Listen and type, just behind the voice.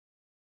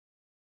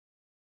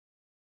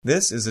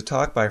This is a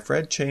talk by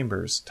Fred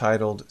Chambers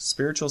titled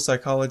Spiritual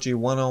Psychology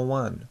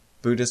 101,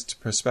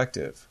 Buddhist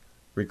Perspective,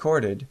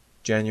 recorded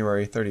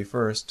January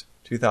 31st,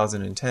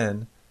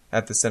 2010,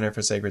 at the Center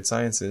for Sacred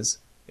Sciences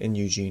in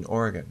Eugene,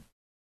 Oregon.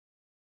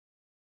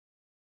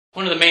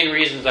 One of the main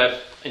reasons I've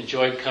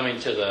enjoyed coming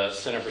to the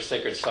Center for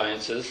Sacred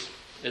Sciences is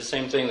the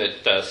same thing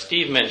that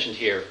Steve mentioned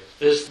here.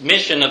 This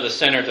mission of the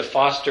Center to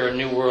foster a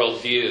new world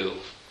view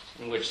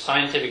in which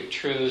scientific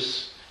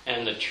truths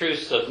and the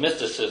truths of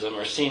mysticism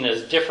are seen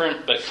as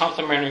different but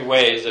complementary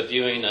ways of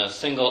viewing a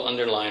single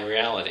underlying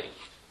reality.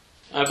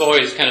 I've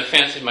always kind of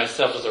fancied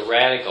myself as a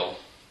radical,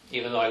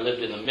 even though I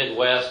lived in the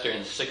Midwest during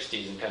the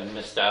 60s and kind of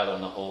missed out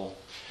on the whole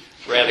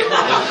radical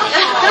movement.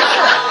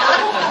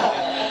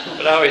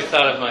 But I always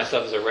thought of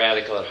myself as a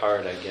radical at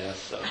heart, I guess.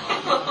 So.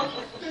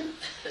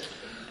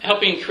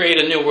 Helping create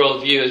a new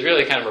world view is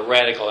really kind of a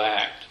radical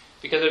act,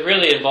 because it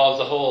really involves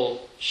a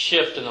whole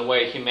shift in the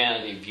way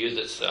humanity views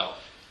itself.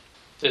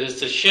 That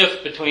it's a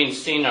shift between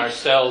seeing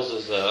ourselves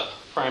as a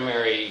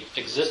primary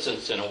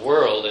existence in a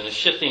world and a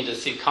shifting to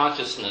see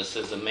consciousness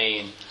as the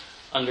main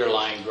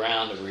underlying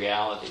ground of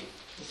reality.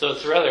 So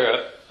it's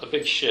rather a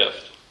big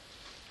shift.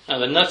 Now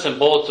the nuts and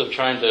bolts of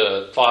trying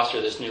to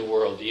foster this new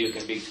world view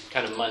can be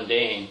kind of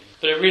mundane,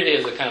 but it really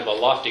is a kind of a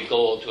lofty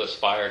goal to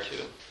aspire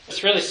to.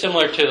 It's really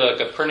similar to the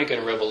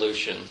Copernican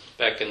revolution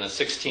back in the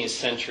 16th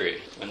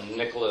century when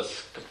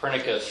Nicholas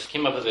Copernicus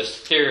came up with this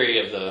theory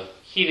of the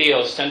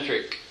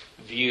heliocentric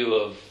view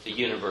of the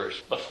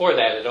universe. Before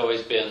that, it had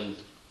always been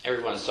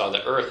everyone saw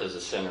the Earth as the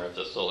center of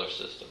the solar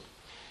system.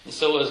 And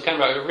so it was kind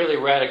of a really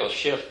radical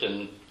shift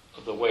in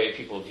the way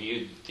people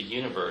viewed the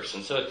universe.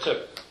 And so it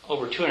took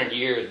over 200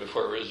 years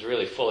before it was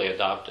really fully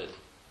adopted.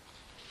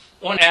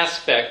 One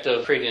aspect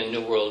of creating a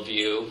new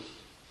worldview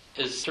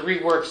is to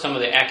rework some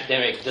of the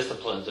academic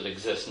disciplines that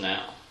exist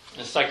now.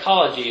 And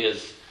psychology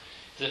is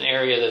an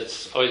area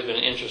that's always been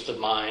an interest of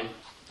mine.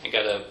 I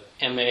got a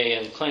MA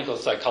in clinical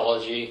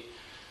psychology,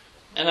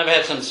 and I've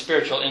had some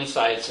spiritual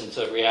insights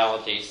into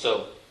reality.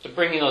 So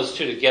bringing those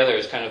two together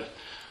is kind of,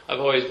 I've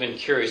always been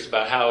curious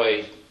about how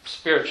a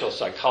spiritual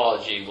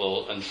psychology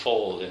will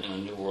unfold in a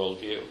new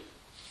worldview.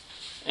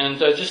 And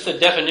just the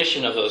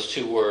definition of those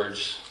two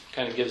words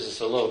kind of gives us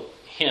a little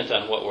hint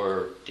on what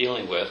we're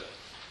dealing with.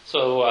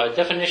 So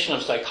definition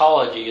of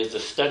psychology is the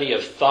study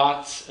of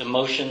thoughts,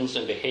 emotions,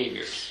 and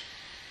behaviors.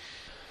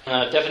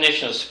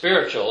 Definition of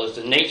spiritual is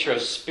the nature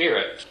of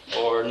spirit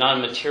or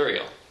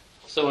non-material.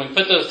 So when we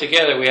put those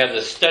together, we have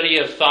the study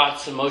of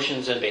thoughts,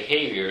 emotions, and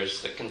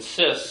behaviors that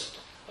consist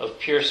of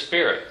pure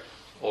spirit,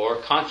 or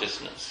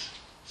consciousness.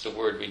 It's a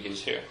word we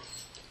use here.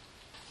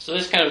 So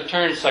this kind of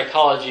turns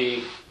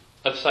psychology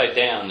upside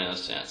down in a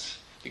sense,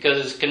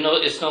 because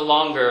it's no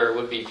longer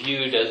would be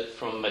viewed as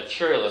from a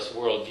materialist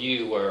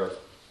worldview where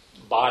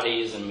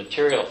bodies and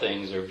material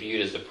things are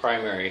viewed as the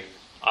primary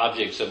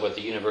objects of what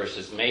the universe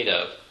is made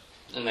of.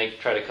 And they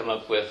try to come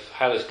up with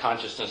how does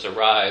consciousness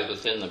arise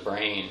within the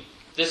brain.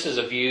 This is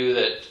a view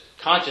that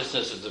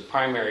consciousness is the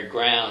primary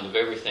ground of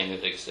everything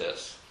that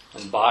exists.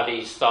 And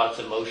bodies, thoughts,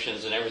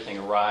 emotions, and everything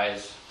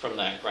arise from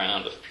that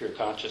ground of pure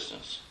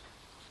consciousness.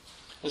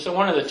 And so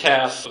one of the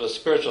tasks of a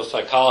spiritual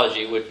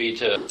psychology would be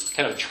to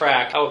kind of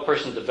track how a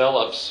person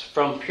develops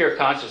from pure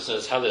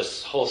consciousness, how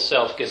this whole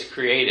self gets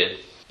created,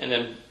 and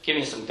then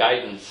giving some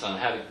guidance on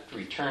how to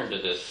return to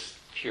this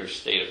pure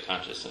state of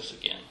consciousness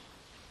again.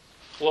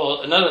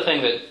 Well, another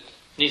thing that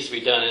needs to be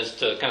done is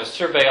to kind of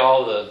survey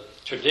all the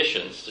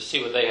traditions to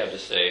see what they have to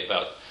say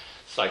about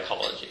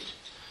psychology.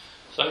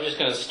 So I'm just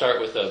going to start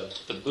with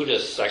the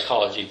Buddhist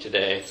psychology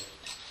today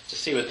to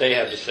see what they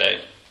have to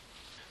say.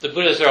 The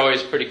Buddhists are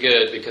always pretty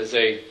good because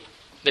they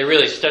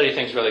really study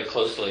things really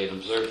closely and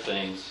observe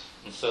things.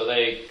 And so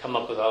they come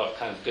up with all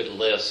kind of good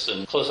lists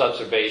and close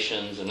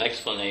observations and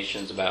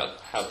explanations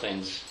about how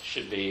things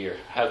should be or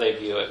how they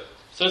view it.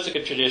 So it's a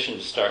good tradition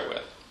to start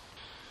with.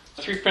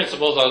 The three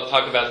principles I'll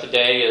talk about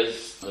today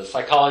is the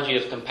psychology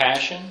of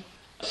compassion,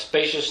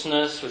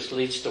 spaciousness, which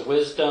leads to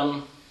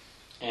wisdom,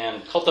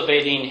 and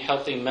cultivating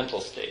healthy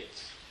mental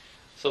states.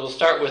 So we'll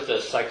start with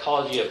the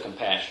psychology of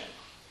compassion.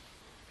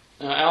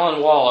 Now,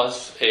 Alan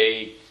Wallace,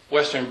 a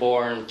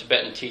Western-born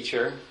Tibetan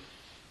teacher,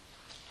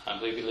 I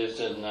believe he lives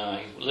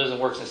and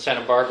works in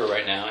Santa Barbara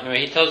right now. Anyway,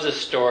 he tells this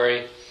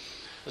story.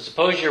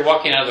 Suppose you're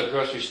walking out of the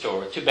grocery store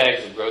with 2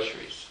 bags of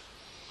groceries.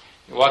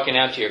 You're walking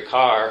out to your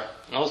car,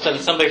 and all of a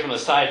sudden somebody from the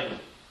side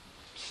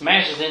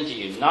smashes into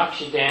you, knocks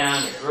you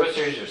down, your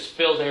groceries are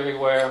spilled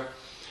everywhere.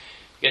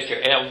 You got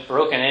your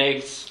broken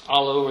eggs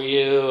all over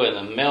you, and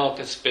the milk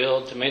is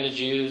spilled, tomato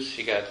juice,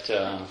 you got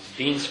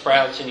bean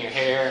sprouts in your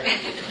hair.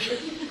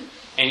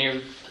 And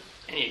you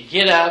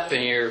get up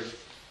and you're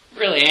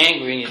really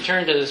angry, and you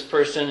turn to this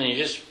person and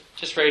you're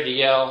just ready to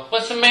yell,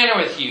 "What's the matter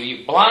with you?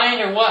 You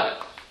blind or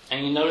what?"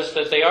 And you notice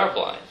that they are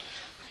blind.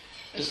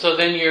 And so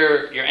then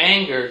your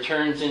anger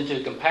turns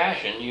into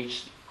compassion.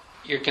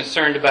 You're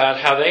concerned about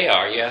how they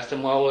are. You ask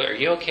them, "Well, are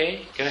you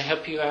okay? Can I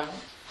help you out?"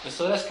 And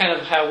so that's kind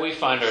of how we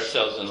find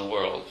ourselves in the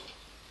world.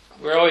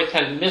 We're always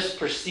kind of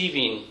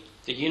misperceiving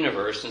the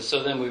universe, and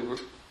so then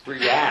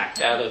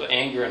react out of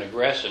anger and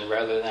aggression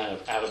rather than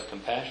out of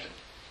compassion.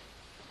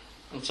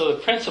 And so the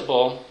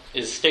principle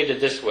is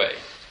stated this way.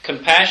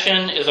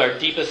 Compassion is our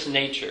deepest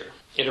nature.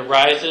 It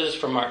arises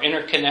from our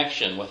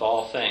interconnection with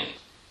all things.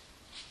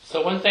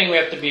 So one thing we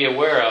have to be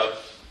aware of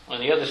on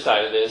the other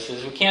side of this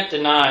is we can't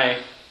deny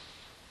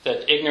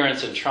that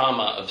ignorance and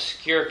trauma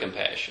obscure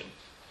compassion.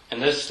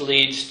 And this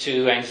leads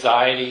to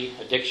anxiety,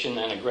 addiction,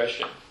 and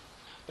aggression.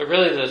 But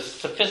really the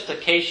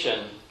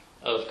sophistication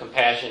of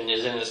compassion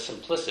is in its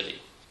simplicity.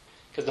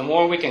 Because the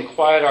more we can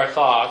quiet our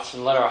thoughts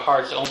and let our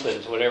hearts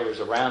open to whatever is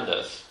around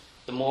us,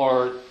 the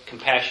more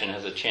compassion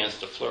has a chance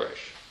to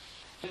flourish.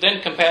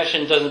 Then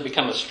compassion doesn't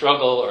become a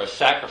struggle or a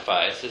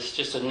sacrifice. It's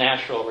just a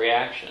natural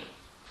reaction.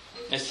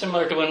 It's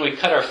similar to when we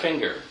cut our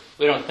finger.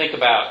 We don't think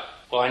about,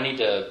 well, I need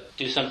to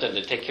do something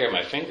to take care of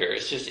my finger.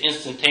 It's just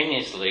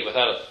instantaneously,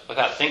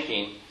 without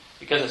thinking,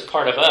 because it's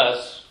part of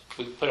us,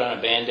 we put on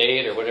a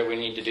Band-Aid or whatever we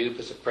need to do,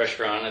 put some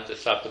pressure on it to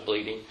stop the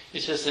bleeding.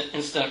 It's just an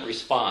instant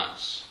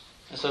response.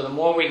 And so the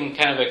more we can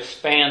kind of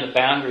expand the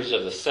boundaries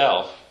of the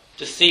self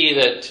to see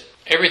that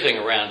everything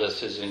around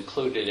us is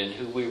included in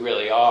who we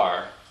really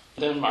are,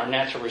 then our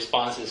natural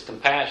response is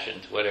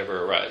compassion to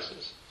whatever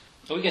arises.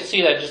 And we can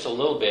see that just a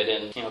little bit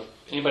in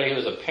anybody who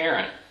is a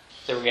parent,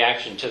 their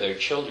reaction to their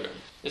children.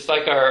 It's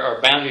like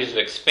our boundaries have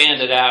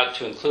expanded out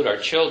to include our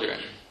children.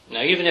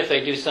 Now, even if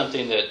they do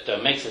something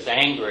that makes us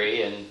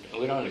angry and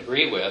we don't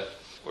agree with,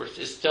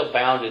 it's still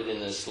bounded in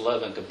this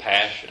love and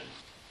compassion.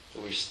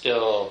 We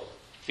still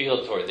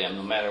feel toward them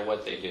no matter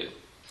what they do.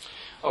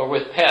 Or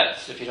with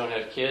pets, if you don't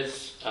have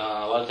kids, a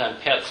lot of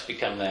times pets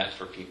become that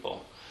for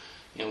people.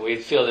 And we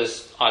feel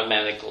this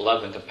automatic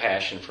love and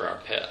compassion for our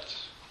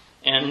pets.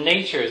 And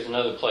nature is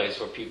another place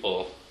where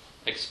people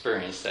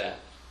experience that.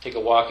 Take a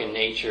walk in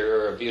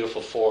nature or a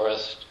beautiful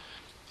forest,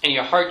 and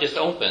your heart just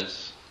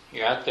opens.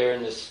 You're out there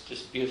in this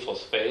beautiful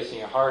space, and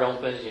your heart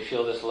opens, and you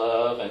feel this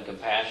love and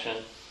compassion,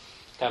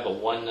 kind of a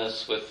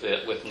oneness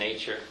with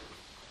nature.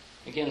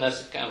 Again,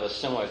 that's kind of a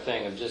similar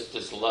thing of just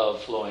this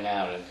love flowing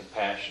out and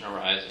compassion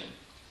arising.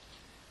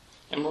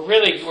 And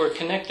we're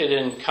connected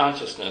in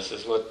consciousness,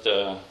 is what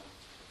the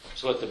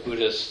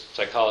Buddhist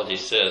psychology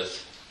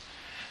says.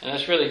 And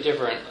that's really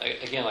different.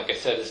 Again, like I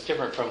said, it's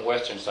different from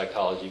Western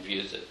psychology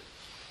views it.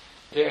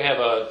 They have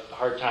a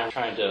hard time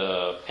trying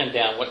to pin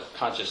down what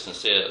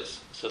consciousness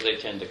is, so they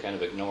tend to kind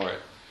of ignore it.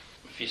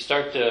 If you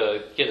start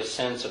to get a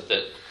sense of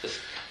that this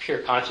pure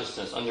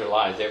consciousness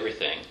underlies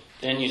everything,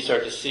 then you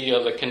start to see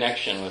the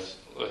connection with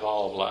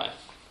all of life.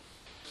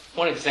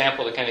 One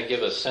example to kind of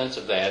give a sense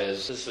of that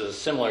is, this is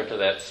similar to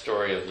that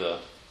story of the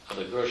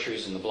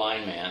groceries and the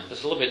blind man.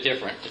 It's a little bit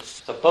different.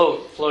 It's a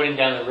boat floating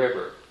down the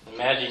river.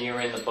 Imagine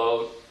you're in the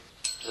boat.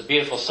 It's a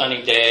beautiful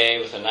sunny day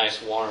with a nice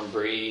warm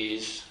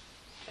breeze.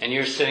 And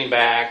you're sitting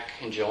back,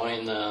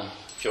 enjoying the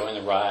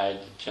ride,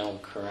 gentle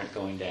current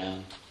going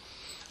down.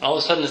 And all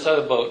of a sudden this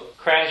other boat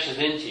crashes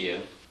into you,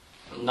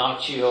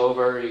 knocks you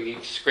over,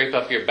 you scrape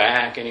up your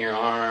back and your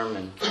arm,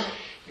 and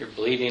you're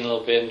bleeding a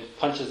little bit, and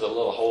punches a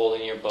little hole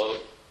in your boat.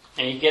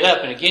 And you get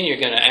up, and again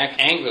you're going to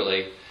act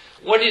angrily.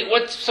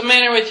 What's the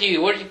matter with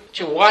you? Did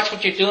you watch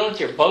what you're doing with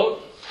your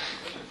boat?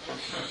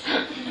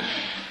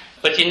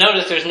 But you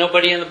notice there's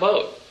nobody in the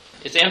boat.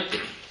 It's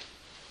empty.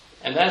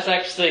 And that's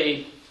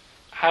actually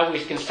how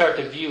we can start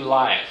to view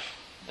life.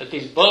 That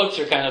these boats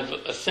are kind of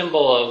a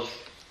symbol of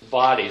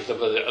bodies,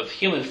 of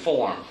human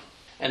form.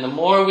 And the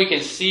more we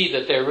can see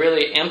that they're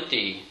really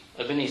empty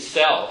of any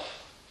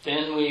self,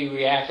 then we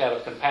react out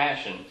of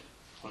compassion.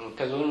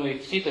 Because when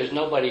we see there's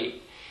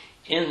nobody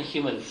in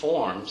human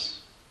forms,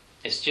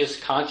 it's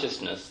just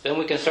consciousness, then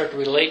we can start to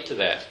relate to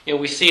that.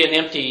 We see an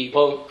empty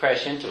boat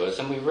crash into us,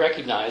 and we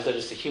recognize that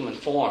it's a human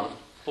form.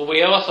 But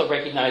we also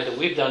recognize that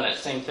we've done that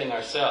same thing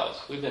ourselves.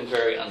 We've been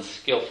very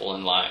unskillful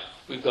in life.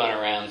 We've gone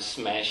around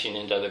smashing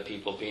into other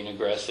people, being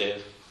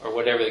aggressive, or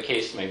whatever the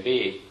case may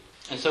be.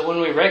 And so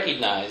when we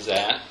recognize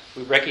that,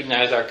 we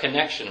recognize our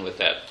connection with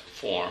that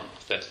form,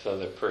 with that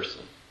other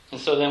person. And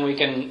so then we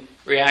can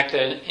react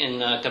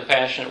in a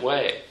compassionate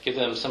way, give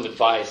them some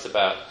advice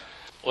about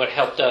what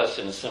helped us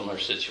in a similar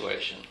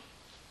situation.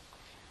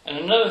 And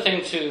another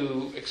thing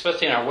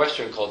especially in our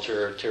Western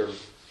culture, to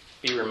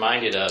be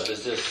reminded of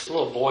is this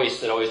little voice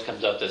that always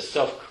comes up, this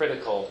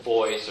self-critical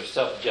voice or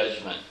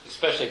self-judgment,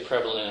 especially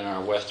prevalent in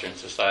our Western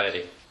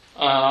society.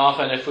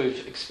 Often if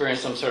we've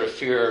experienced some sort of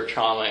fear or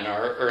trauma in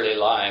our early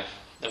life,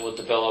 then we'll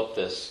develop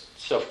this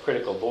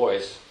self-critical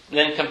voice. And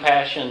then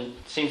compassion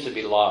seems to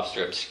be lost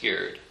or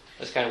obscured.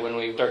 That's kind of when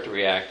we start to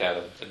react out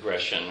of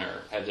aggression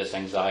or have this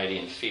anxiety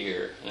and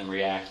fear and then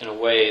react in a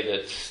way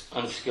that's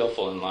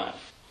unskillful in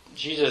life.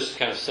 Jesus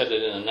kind of said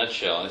it in a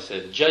nutshell. He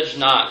said, "Judge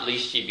not,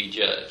 lest ye be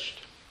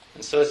judged."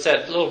 And so it's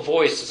that little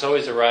voice that's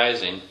always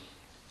arising.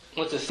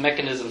 Once this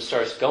mechanism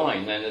starts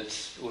going, then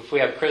if we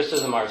have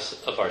criticism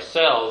of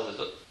ourselves,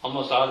 it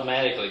almost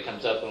automatically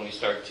comes up when we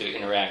start to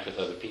interact with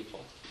other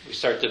people. We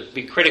start to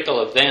be critical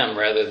of them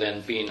rather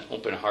than being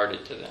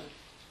open-hearted to them.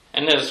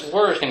 And this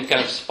worse can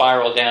kind of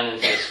spiral down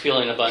into this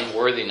feeling of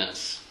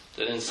unworthiness,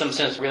 that in some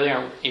sense really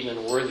aren't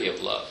even worthy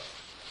of love.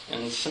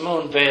 And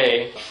Simone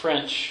Weil, a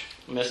French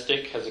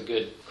mystic, has a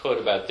good quote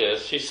about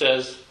this. She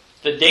says,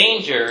 "The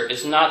danger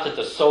is not that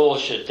the soul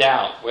should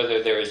doubt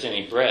whether there is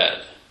any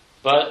bread,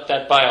 but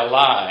that by a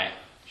lie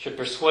should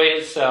persuade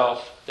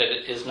itself that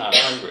it is not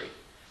hungry."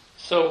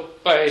 So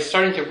by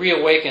starting to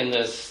reawaken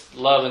this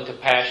love and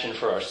compassion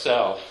for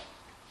ourselves,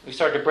 we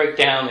start to break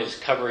down these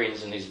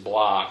coverings and these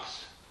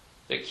blocks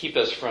that keep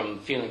us from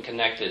feeling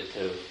connected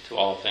to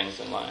all things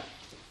in life.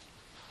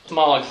 A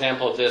small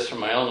example of this from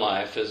my own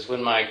life is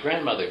when my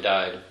grandmother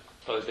died.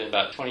 It's probably been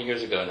about 20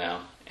 years ago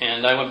now.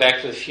 And I went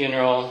back to the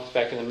funeral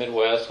back in the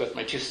Midwest with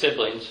my two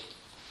siblings.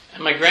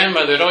 And my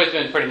grandmother had always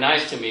been pretty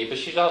nice to me, but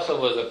she also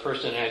was a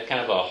person who had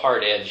kind of a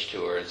hard edge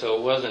to her, and so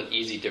it wasn't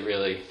easy to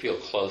really feel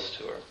close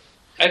to her.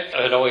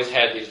 I'd always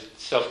had these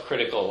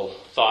self-critical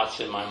thoughts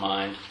in my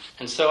mind,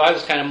 and so I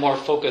was kind of more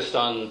focused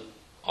on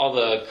all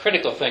the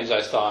critical things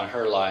I saw in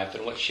her life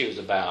and what she was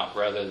about,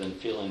 rather than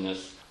feeling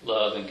this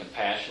love and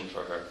compassion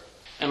for her.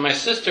 And my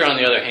sister, on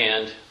the other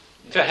hand,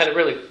 I had a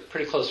really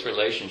pretty close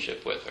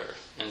relationship with her.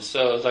 And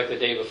so it was like the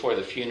day before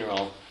the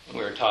funeral, and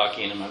we were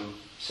talking, and my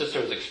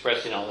sister was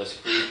expressing all this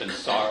grief and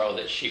sorrow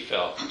that she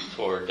felt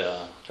toward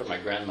my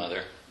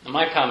grandmother. And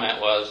my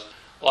comment was,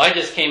 "Well, I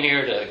just came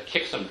here to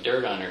kick some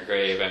dirt on her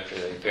grave after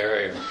they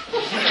bury her."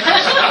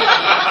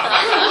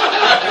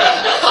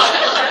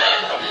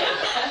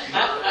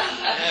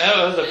 That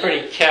was a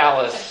pretty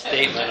callous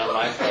statement on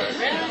my part.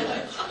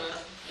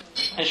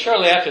 And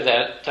shortly after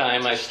that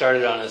time, I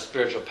started on a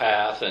spiritual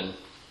path, and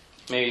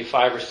maybe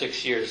 5 or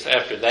 6 years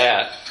after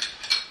that,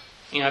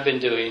 I've been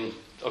doing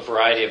a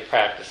variety of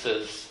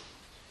practices,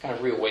 kind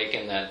of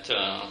reawaken that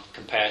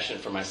compassion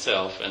for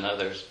myself and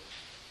others.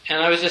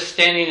 And I was just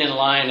standing in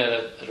line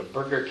at a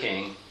Burger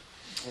King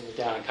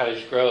down in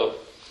Cottage Grove,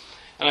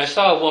 and I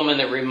saw a woman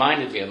that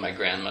reminded me of my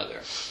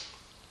grandmother.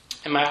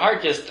 And my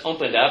heart just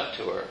opened up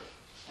to her,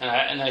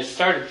 and I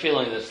started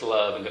feeling this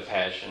love and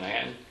compassion,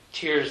 and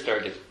tears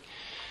started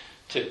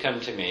to come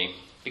to me,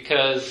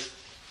 because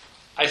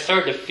I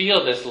started to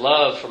feel this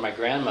love for my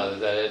grandmother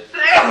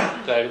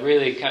that I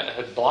really kind of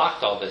had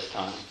blocked all this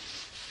time.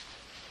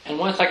 And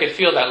once I could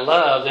feel that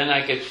love, then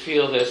I could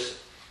feel this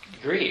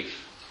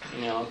grief,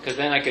 because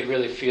then I could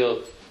really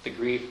feel the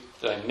grief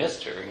that I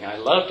missed her. I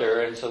loved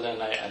her, and so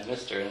then I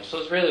missed her. And so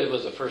it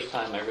was the first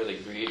time I really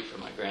grieved for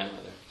my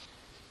grandmother.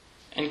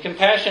 And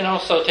compassion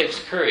also takes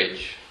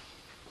courage.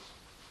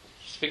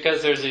 Just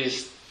because there's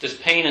this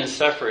pain and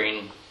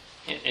suffering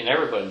in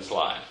everybody's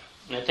life,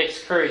 and it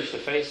takes courage to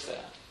face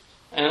that.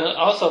 And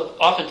also,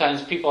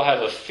 oftentimes people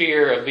have a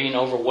fear of being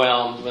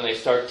overwhelmed when they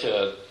start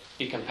to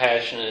be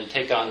compassionate and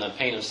take on the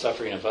pain and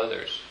suffering of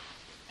others.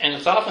 And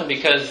it's often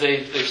because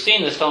they've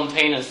seen this own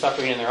pain and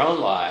suffering in their own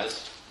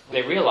lives.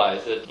 They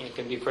realize that it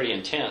can be pretty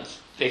intense.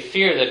 They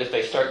fear that if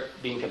they start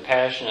being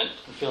compassionate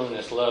and feeling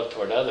this love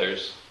toward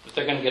others, that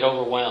they're going to get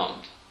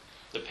overwhelmed,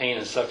 the pain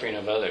and suffering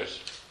of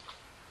others.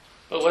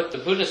 But what the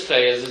Buddhists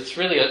say is it's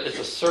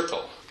a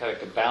circle, kind of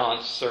like a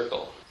balanced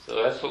circle.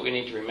 So that's what we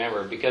need to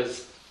remember,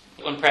 because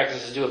one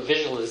practice is to do a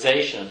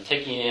visualization of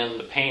taking in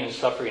the pain and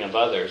suffering of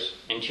others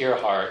into your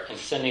heart and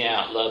sending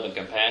out love and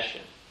compassion.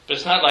 But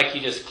it's not like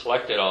you just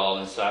collect it all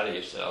inside of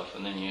yourself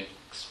and then you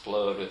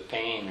explode with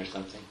pain or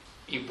something.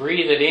 You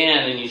breathe it in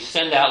and you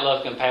send out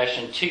love and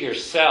compassion to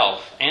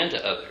yourself and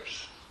to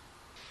others.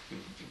 You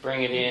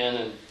bring it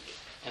in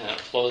and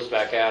it flows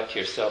back out to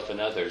yourself and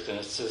others. And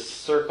it's this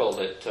circle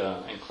that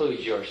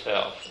includes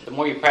yourself. The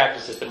more you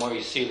practice it, the more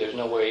you see there's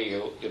no way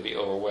you'll be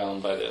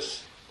overwhelmed by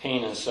this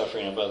pain and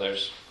suffering of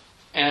others.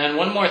 And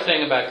one more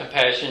thing about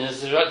compassion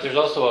is there's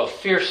also a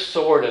fierce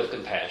sword of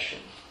compassion,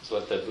 is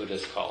what the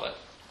Buddhists call it.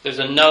 There's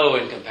a no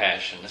in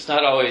compassion. It's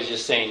not always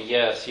just saying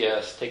yes,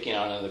 yes, taking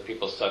on other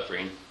people's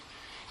suffering.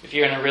 If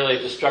you're in a really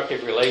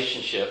destructive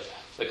relationship,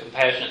 the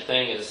compassionate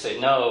thing is to say,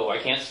 no, I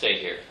can't stay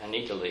here. I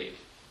need to leave.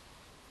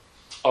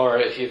 Or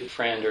if you have a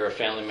friend or a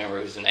family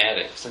member who's an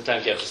addict,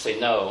 sometimes you have to say,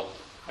 no,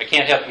 I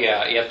can't help you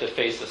out. You have to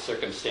face the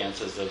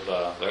circumstances of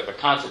the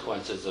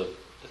consequences of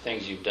the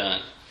things you've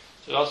done.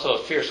 There's also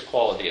a fierce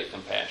quality of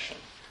compassion.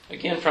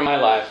 Again, from my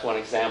life, one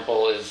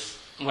example is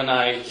when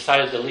I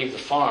decided to leave the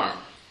farm.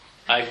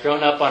 I'd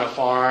grown up on a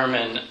farm,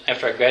 and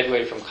after I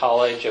graduated from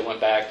college, I went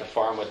back to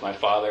farm with my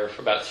father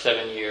for about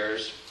 7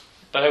 years.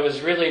 But I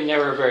was really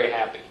never very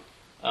happy.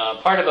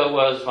 Part of it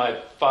was my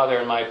father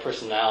and my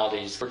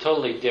personalities were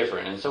totally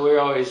different, and so we were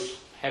always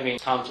having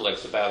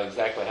conflicts about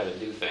exactly how to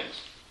do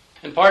things.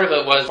 And part of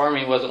it was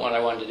farming wasn't what I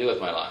wanted to do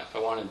with my life. I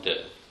wanted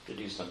to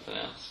do something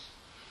else.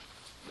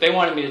 They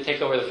wanted me to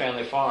take over the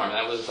family farm.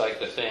 That was like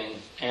the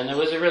thing. And it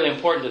was really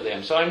important to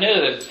them. So I knew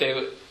that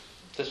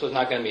this was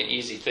not going to be an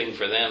easy thing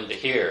for them to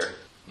hear.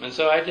 And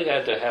so I did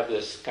have to have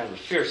this kind of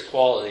fierce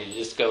quality to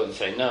just go and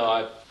say, no,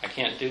 I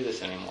can't do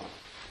this anymore.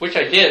 Which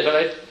I did,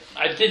 but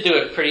I did do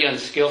it pretty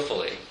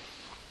unskillfully.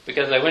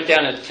 Because I went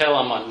down to tell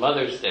them on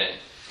Mother's Day.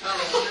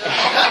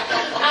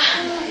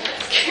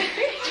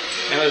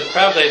 It was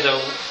probably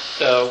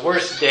the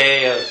worst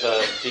day of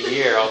the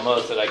year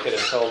almost that I could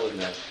have told them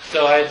this.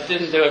 So I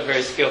didn't do it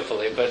very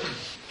skillfully, but...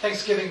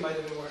 Thanksgiving might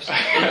have been worse.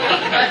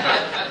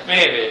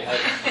 Maybe.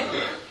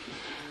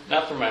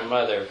 Not for my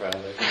mother,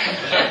 probably.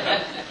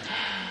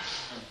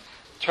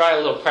 try a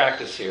little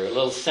practice here, a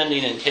little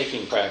sending and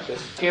taking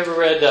practice. Have you ever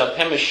read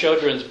Pema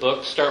Chodron's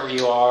book, Start Where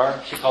You Are?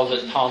 She calls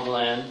it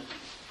Tonglen.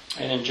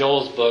 And in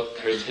Joel's book,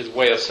 his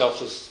Way of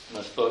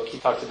Selflessness book, he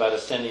talks about a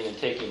sending and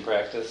taking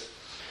practice.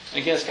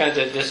 And again, it's kind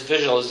of this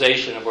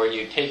visualization of where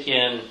you take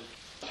in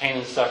pain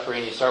and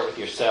suffering, you start with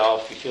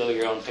yourself, you feel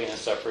your own pain and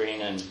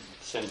suffering and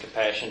send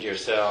compassion to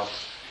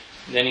yourself.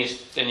 And then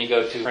you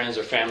go to friends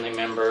or family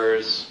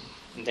members,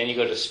 and then you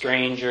go to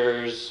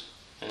strangers,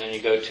 and then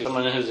you go to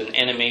someone who's an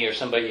enemy or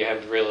somebody you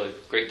have really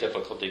great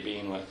difficulty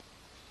being with.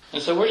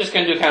 And so we're just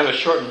going to do kind of a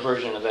shortened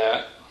version of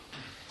that.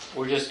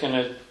 We're going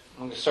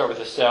to start with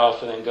the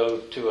self and then go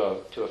to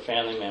a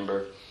family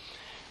member.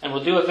 And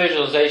we'll do a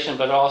visualization,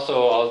 but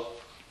also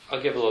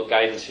I'll give a little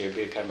guidance here,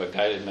 be kind of a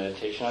guided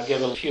meditation. I'll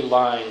give a few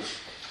lines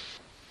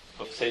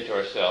to say to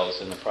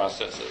ourselves in the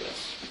process of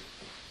this.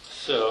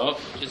 So,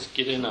 just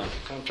get in a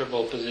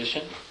comfortable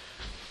position.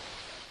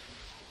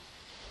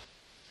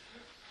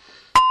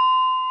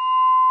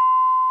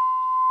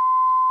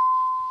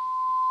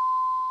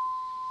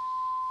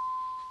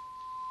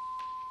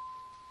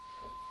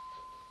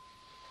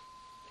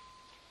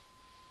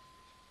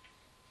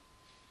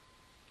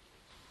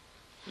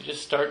 You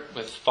just start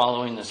with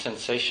following the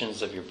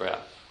sensations of your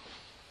breath.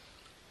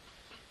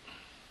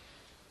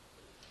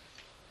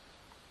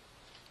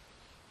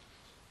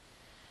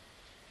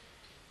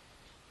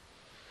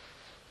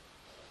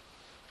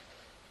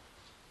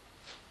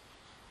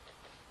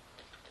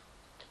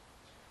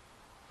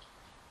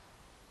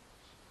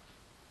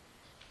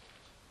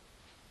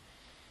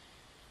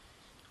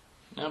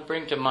 Now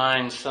bring to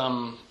mind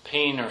some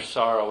pain or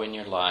sorrow in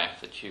your life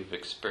that you've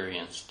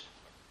experienced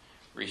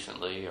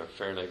recently or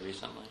fairly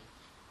recently.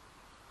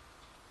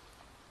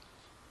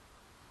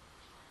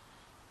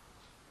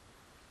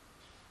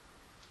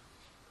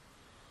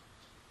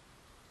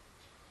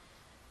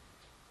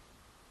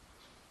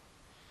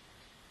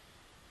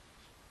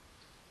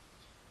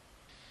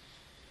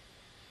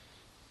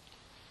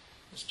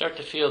 Start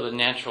to feel the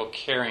natural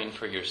caring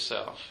for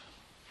yourself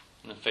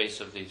in the face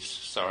of these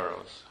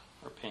sorrows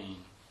or pain.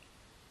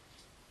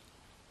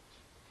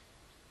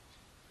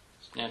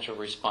 This natural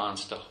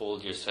response to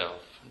hold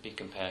yourself and be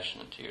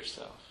compassionate to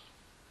yourself.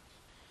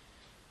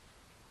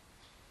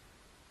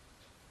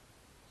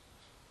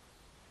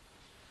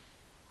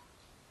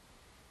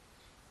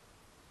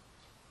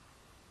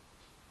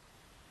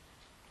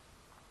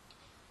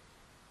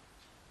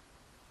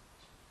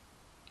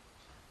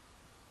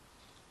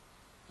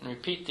 And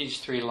repeat these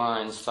 3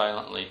 lines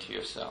silently to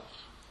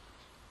yourself.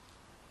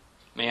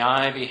 May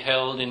I be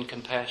held in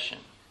compassion.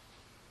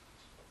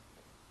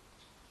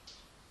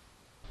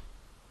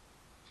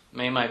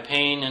 May my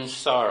pain and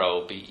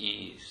sorrow be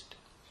eased.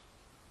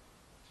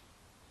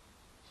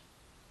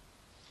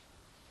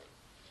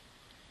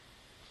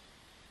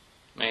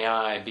 May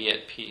I be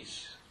at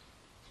peace.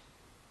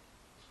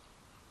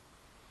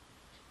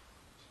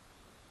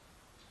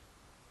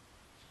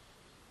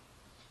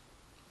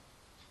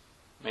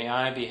 May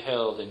I be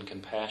held in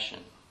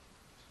compassion.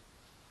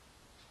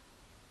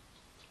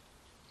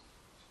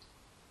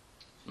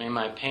 May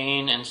my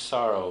pain and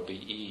sorrow be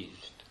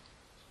eased.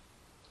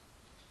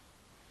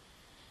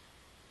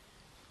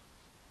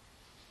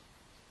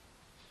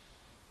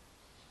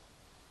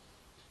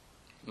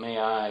 May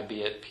I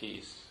be at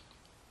peace.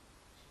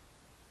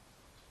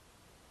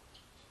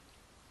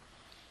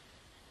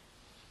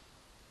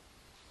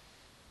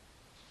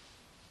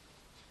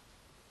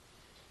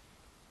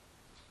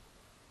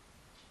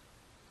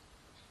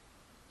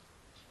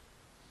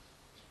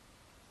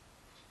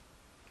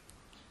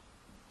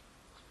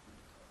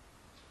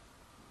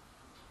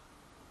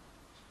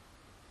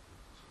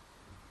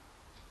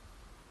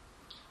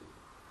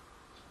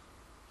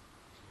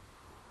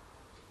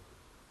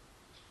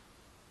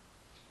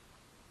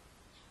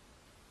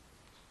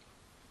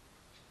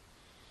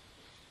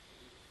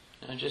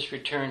 Now just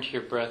return to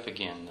your breath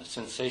again, the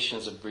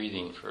sensations of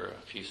breathing for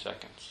a few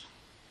seconds.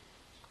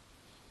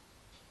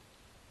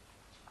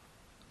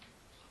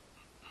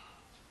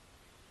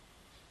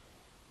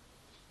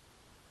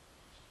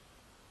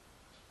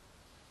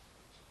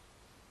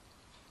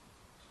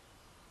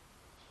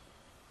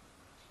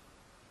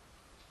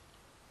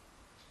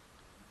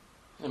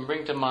 And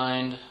bring to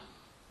mind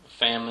a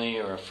family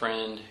or a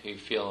friend who you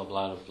feel a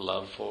lot of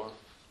love for.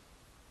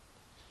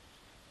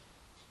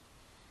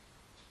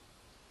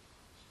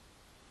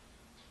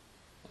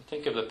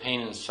 Think of the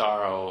pain and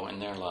sorrow in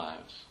their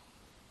lives.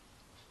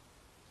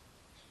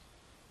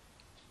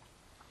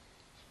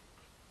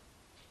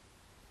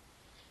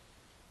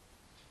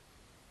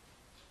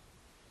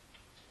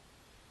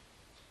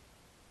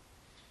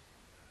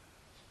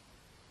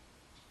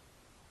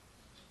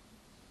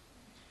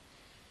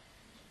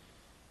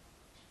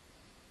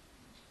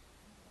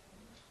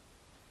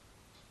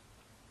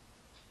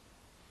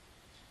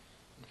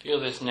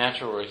 Feel this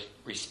natural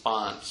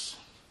response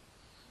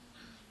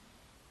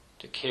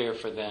to care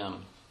for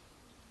them,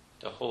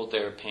 to hold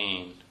their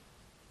pain,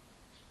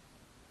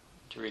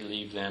 to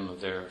relieve them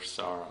of their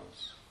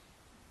sorrows.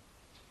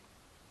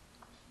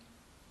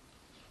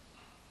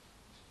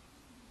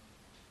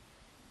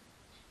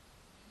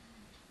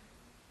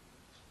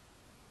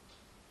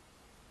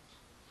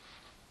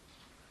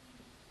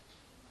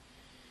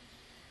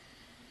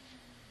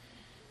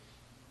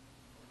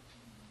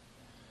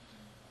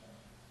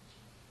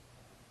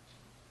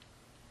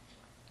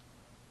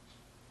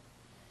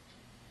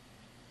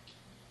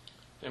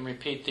 Then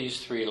repeat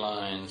these 3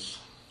 lines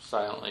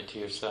silently to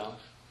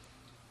yourself.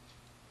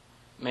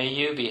 May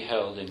you be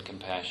held in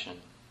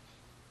compassion.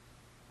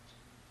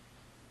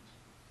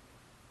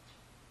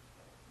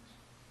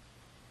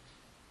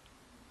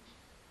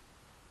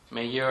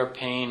 May your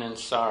pain and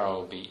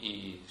sorrow be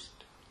eased.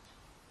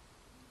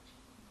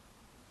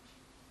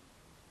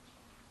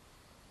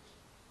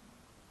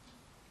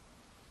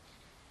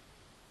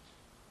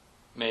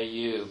 May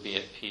you be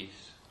at peace.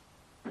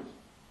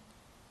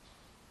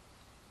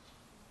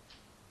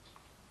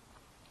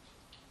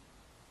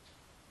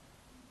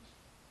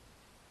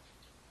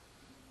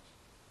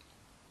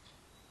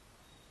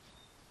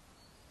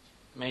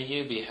 May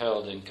you be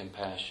held in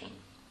compassion.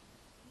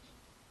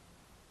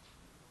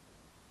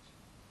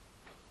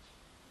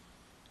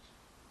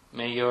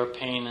 May your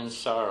pain and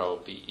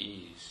sorrow be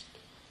eased.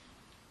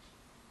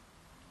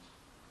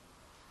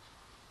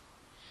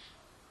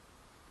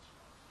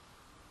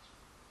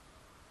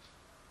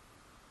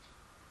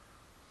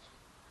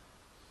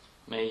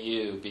 May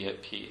you be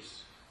at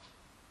peace.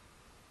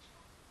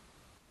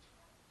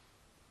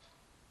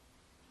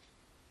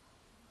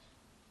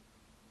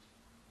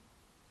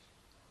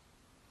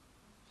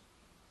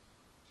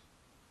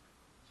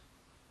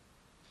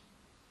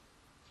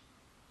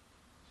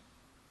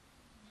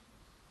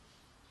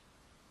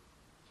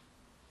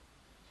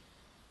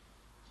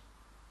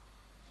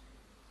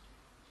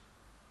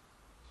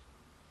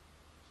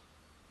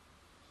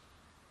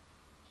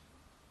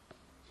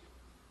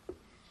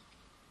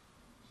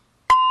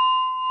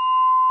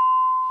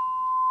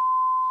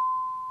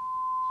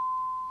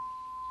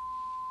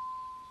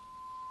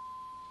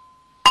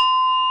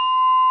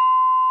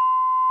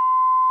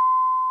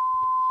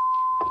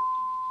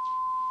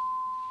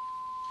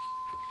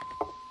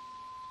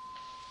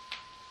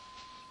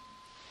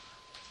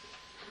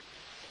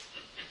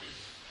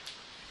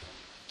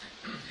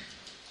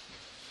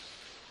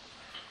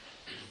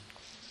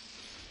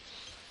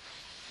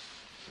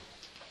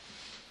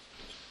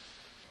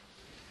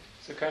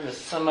 So kind of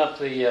sum up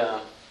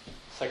the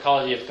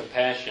psychology of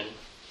compassion.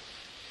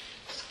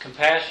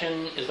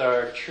 Compassion is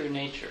our true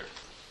nature.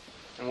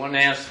 And one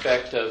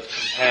aspect of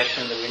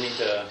compassion that we need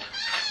to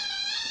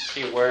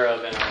be aware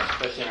of,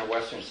 especially in our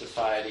Western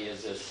society,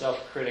 is this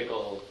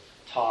self-critical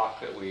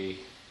talk that is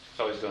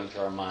always going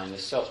through our mind,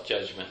 this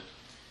self-judgment.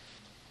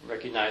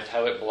 Recognize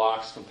how it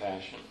blocks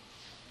compassion.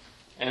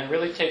 And it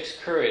really takes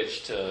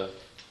courage to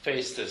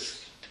face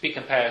this, to be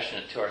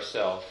compassionate to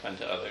ourselves and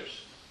to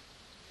others.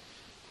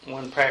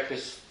 One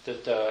practice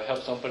that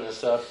helps open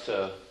us up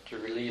to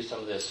relieve some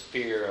of this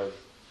fear of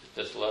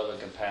this love and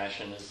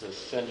compassion is the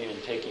sending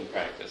and taking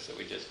practice that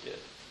we just did.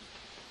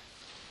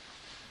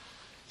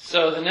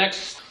 So the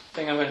next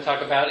thing I'm going to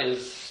talk about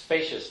is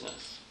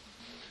spaciousness.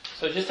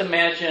 So just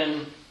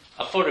imagine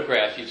a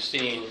photograph you've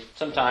seen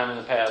sometime in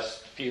the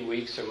past few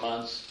weeks or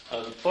months,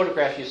 a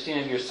photograph you've seen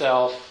of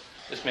yourself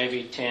that's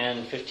maybe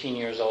 10, 15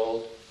 years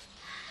old,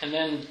 and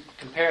then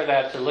compare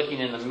that to looking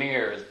in the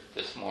mirror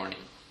this morning.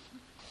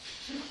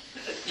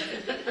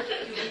 Before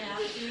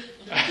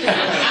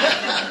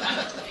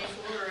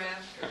or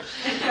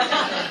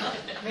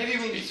after? Maybe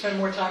we need to spend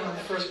more time on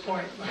the first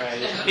point. Right,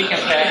 be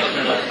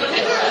compassionate.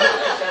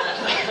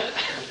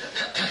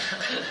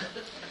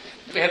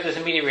 We have this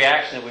immediate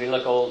reaction that we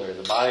look older,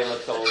 the body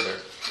looks older.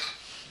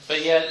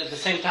 But yet, at the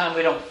same time,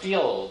 we don't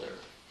feel older.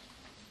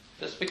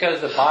 Just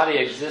because the body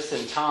exists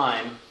in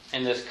time,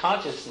 and this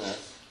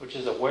consciousness, which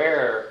is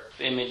aware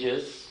of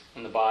images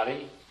in the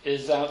body,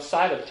 is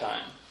outside of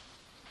time.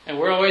 And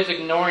we're always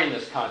ignoring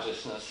this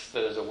consciousness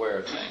that is aware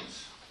of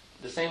things.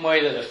 The same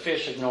way that a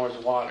fish ignores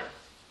water.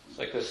 It's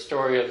like the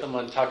story of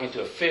someone talking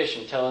to a fish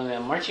and telling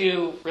them, aren't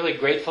you really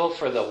grateful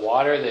for the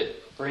water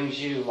that brings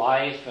you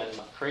life and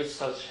creates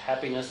such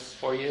happiness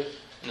for you?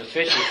 And the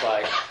fish is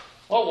like,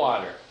 what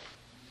water?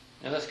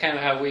 And that's kind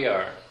of how we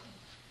are.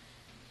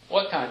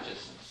 What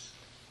consciousness?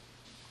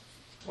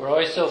 We're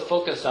always so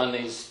focused on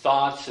these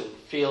thoughts and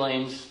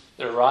feelings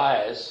that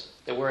arise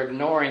that we're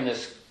ignoring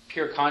this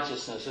pure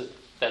consciousness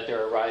that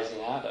they're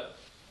arising out of.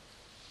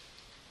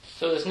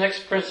 So this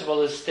next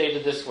principle is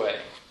stated this way.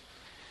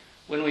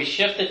 When we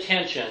shift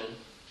attention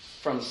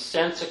from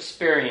sense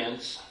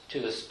experience to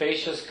the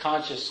spacious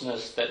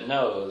consciousness that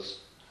knows,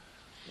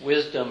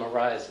 wisdom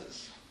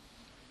arises.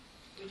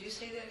 Would you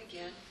say that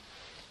again?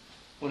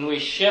 When we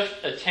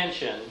shift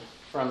attention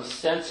from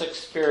sense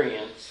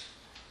experience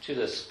to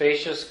the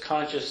spacious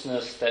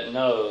consciousness that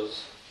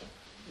knows,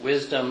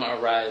 wisdom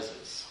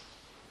arises.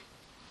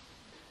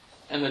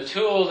 And the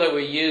tool that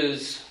we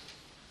use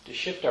to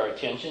shift our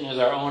attention is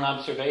our own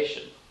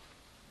observation.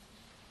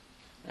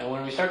 And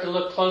when we start to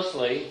look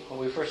closely, what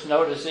we first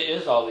notice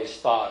is all these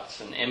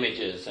thoughts and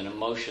images and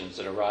emotions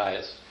that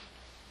arise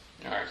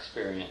in our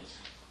experience.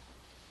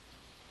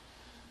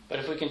 But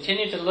if we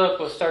continue to look,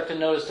 we'll start to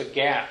notice the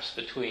gaps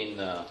between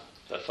the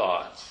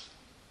thoughts.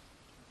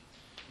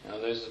 You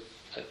know, there's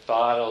a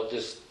thought will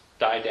just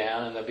die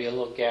down and there'll be a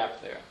little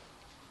gap there.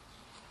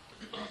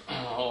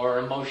 Or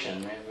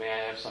emotion. Maybe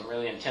I have some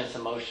really intense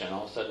emotion.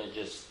 All of a sudden it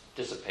just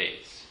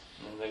dissipates.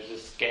 And there's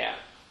this gap.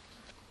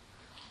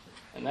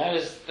 And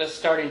that's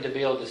starting to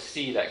be able to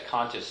see that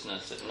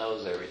consciousness that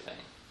knows everything.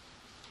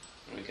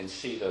 And we can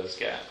see those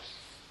gaps.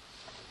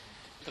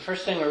 The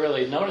first thing we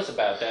really notice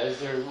about that is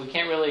we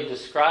can't really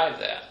describe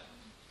that.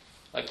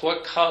 Like,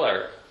 what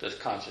color does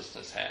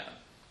consciousness have?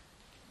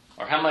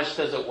 Or how much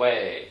does it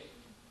weigh?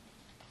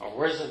 Or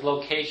where's the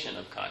location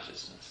of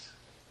consciousness?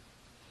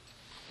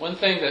 One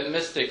thing that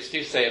mystics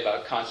do say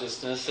about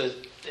consciousness is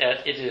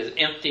that it is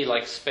empty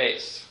like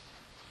space.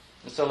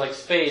 And so like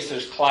space,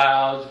 there's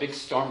clouds, big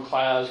storm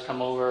clouds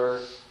come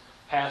over,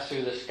 pass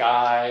through the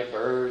sky,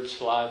 birds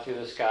fly through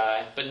the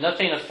sky, but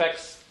nothing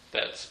affects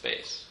that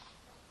space.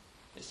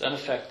 It's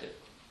unaffected.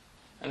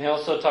 And they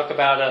also talk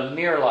about a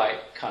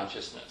mirror-like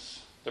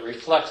consciousness that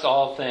reflects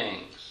all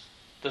things.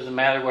 It doesn't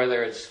matter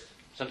whether it's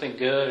something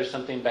good or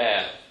something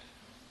bad.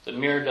 The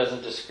mirror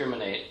doesn't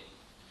discriminate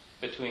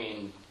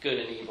between good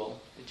and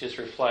evil. It just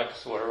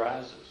reflects what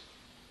arises.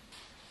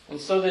 And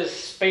so this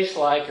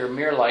space-like or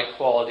mirror-like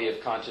quality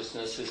of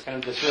consciousness is kind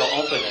of this real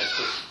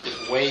openness,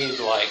 this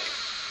wave-like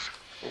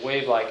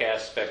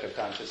aspect of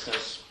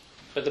consciousness.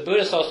 But the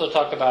Buddhists also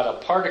talk about a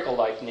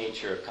particle-like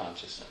nature of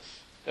consciousness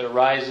that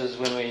arises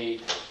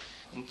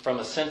from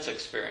a sense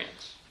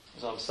experience,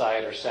 some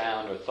sight or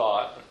sound or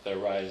thought that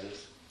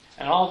arises.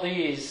 And all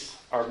these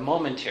are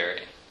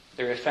momentary.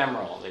 They're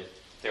ephemeral.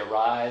 They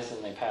arise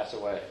and they pass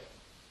away.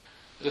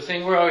 The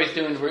thing we're always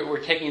doing,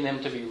 we're taking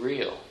them to be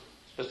real,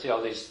 especially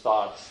all these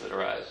thoughts that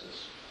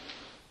arises.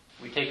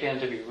 We take them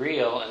to be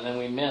real, and then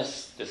we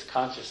miss this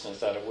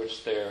consciousness out of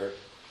which they're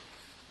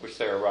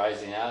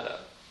arising out of.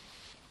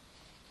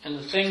 And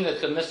the thing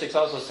that the mystics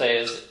also say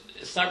is,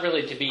 it's not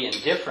really to be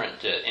indifferent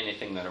to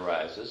anything that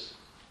arises.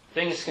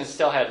 Things can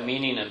still have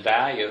meaning and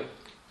value.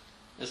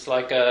 It's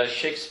like a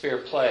Shakespeare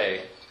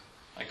play,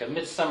 like a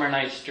Midsummer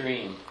Night's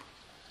Dream.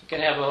 It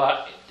can have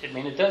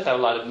it does have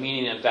a lot of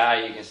meaning and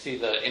value. You can see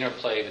the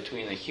interplay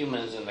between the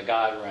humans and the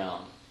God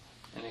realm.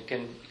 And it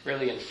can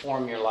really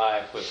inform your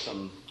life with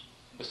some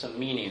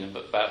meaning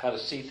about how to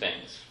see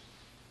things.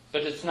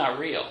 But it's not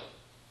real.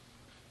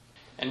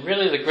 And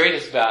really the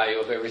greatest value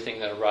of everything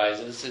that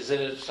arises is that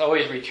it's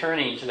always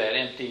returning to that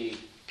empty,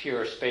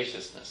 pure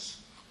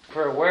spaciousness. If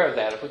we're aware of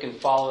that, if we can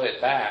follow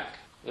it back,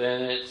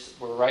 then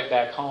we're right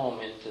back home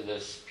into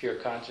this pure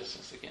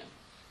consciousness again.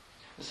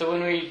 And so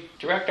when we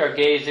direct our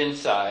gaze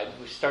inside,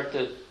 we start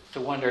to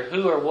wonder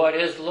who or what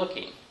is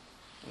looking.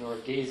 And we're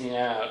gazing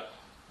out,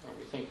 or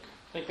we think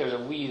there's a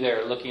we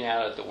there looking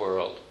out at the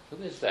world.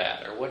 Who is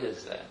that, or what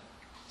is that?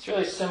 It's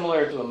really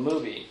similar to a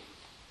movie.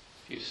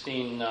 If you've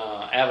seen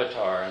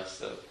Avatar,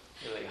 it's a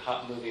really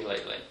hot movie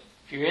lately.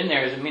 If you're in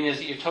there, it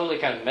means you're totally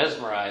kind of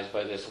mesmerized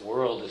by this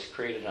world that's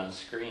created on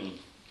screen.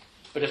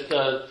 But if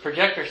the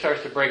projector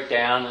starts to break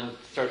down and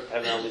starts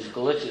having all these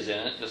glitches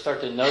in it, you'll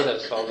start to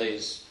notice all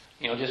these,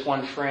 just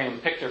one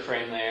picture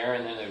frame there,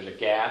 and then there's a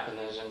gap, and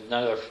there's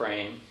another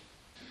frame.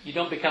 You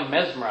don't become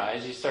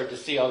mesmerized, you start to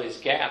see all these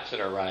gaps that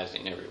are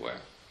rising everywhere.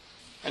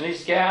 And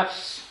these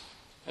gaps,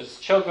 as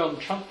Chogyam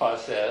Trungpa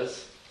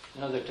says,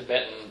 another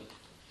Tibetan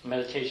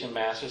meditation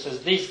master,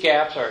 says these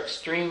gaps are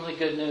extremely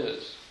good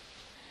news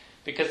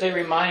because they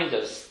remind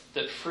us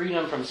that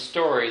freedom from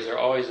stories are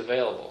always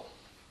available.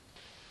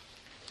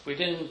 If we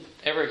didn't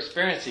ever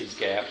experience these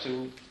gaps,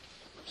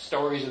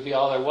 stories would be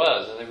all there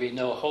was, and there'd be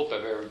no hope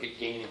of ever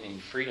gaining any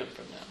freedom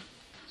from them.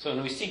 So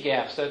when we see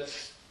gaps,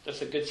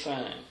 that's a good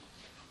sign.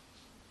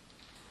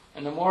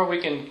 And the more we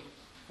can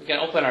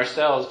open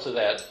ourselves to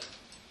that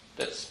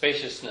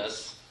spacious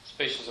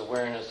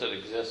awareness that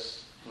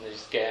exists in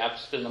these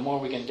gaps, then the more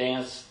we can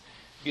dance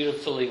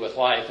beautifully with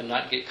life and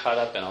not get caught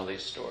up in all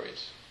these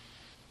stories.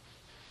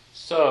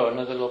 So,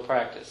 another little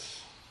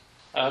practice.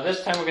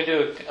 This time we're going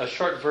to do a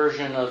short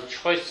version of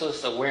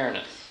choiceless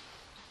awareness.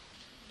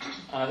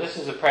 This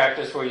is a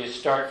practice where you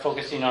start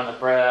focusing on the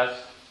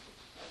breath.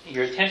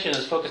 Your attention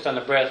is focused on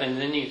the breath, and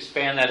then you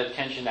expand that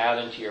attention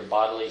out into your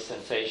bodily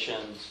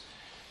sensations,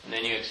 and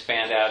then you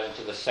expand out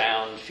into the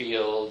sound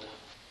field,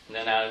 and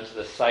then out into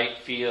the sight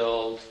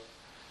field,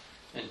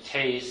 and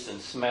tastes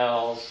and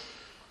smells,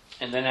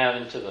 and then out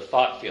into the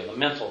thought field, the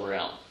mental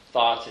realm,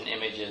 thoughts and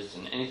images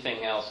and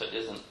anything else that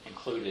isn't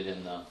included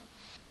in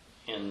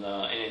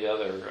any of the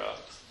other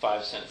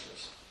five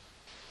senses.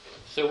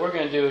 So we're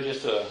going to do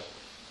just a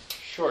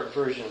short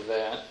version of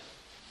that.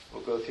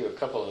 We'll go through a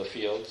couple of the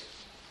fields.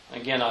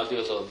 Again, I'll do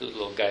a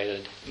little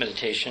guided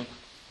meditation.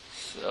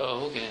 So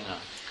we'll get in a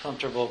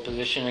comfortable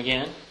position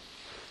again.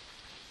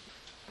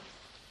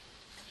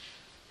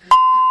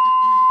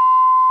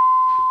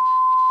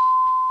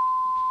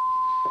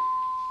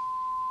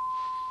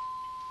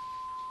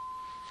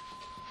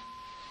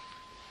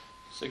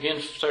 So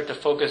again, start to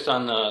focus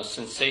on the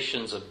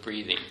sensations of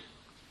breathing.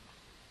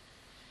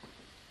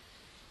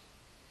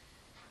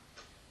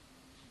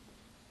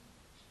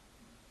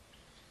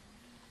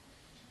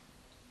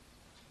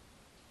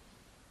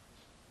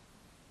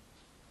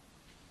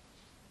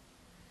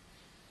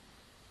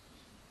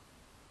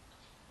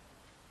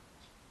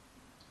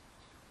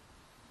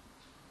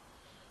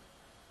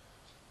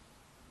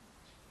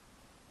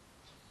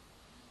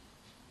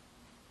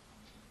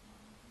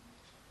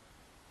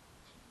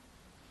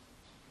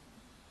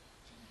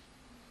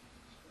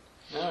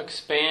 Now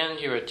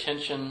expand your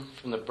attention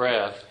from the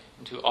breath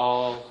into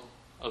all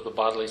of the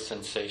bodily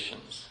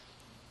sensations.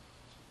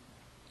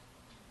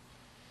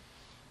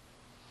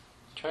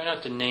 Try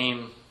not to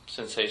name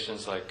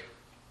sensations like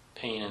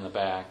pain in the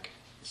back.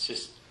 It's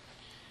just,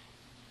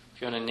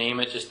 if you want to name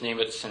it, just name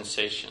it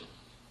sensation.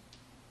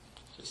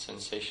 Just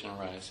sensation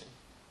arising.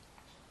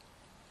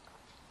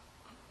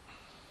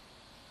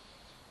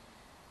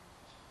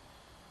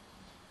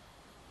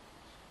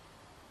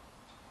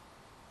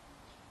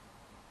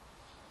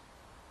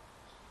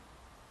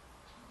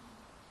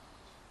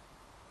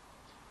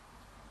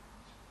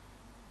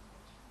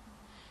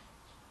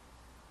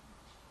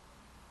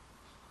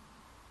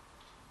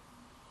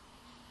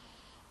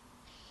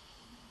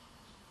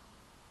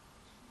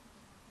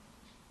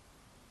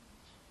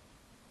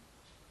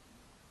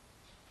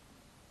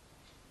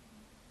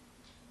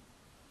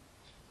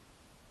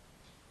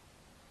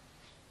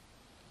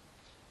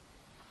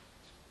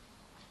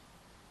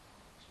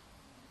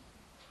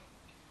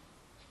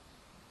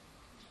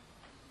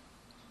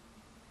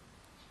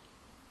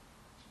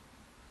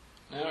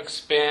 Now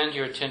expand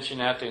your attention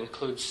out to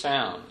include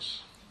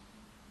sounds.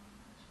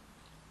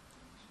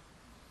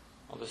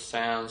 All the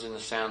sounds in the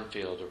sound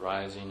field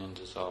arising and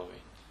dissolving.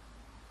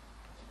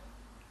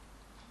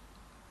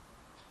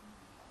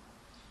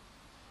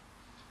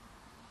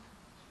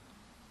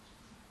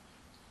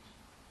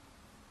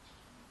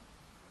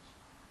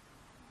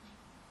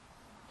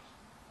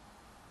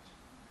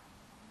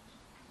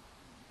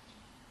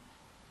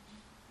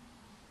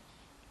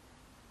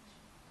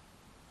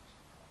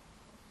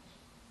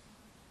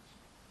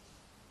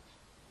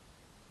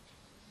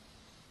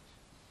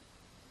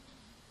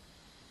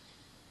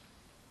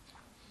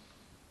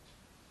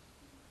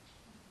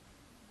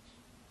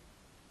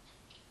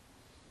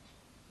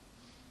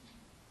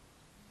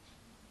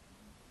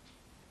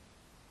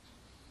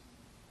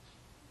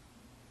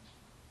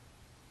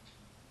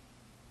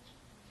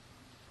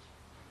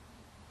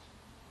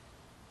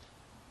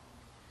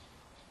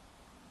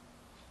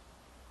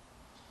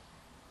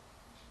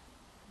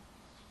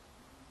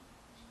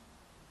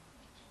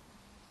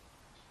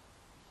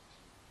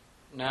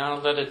 Now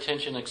let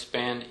attention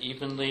expand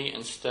evenly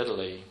and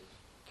steadily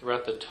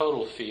throughout the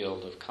total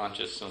field of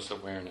consciousness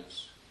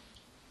awareness.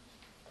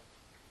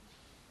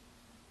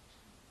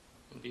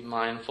 And be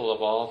mindful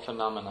of all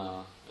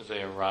phenomena as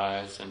they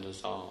arise and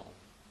dissolve.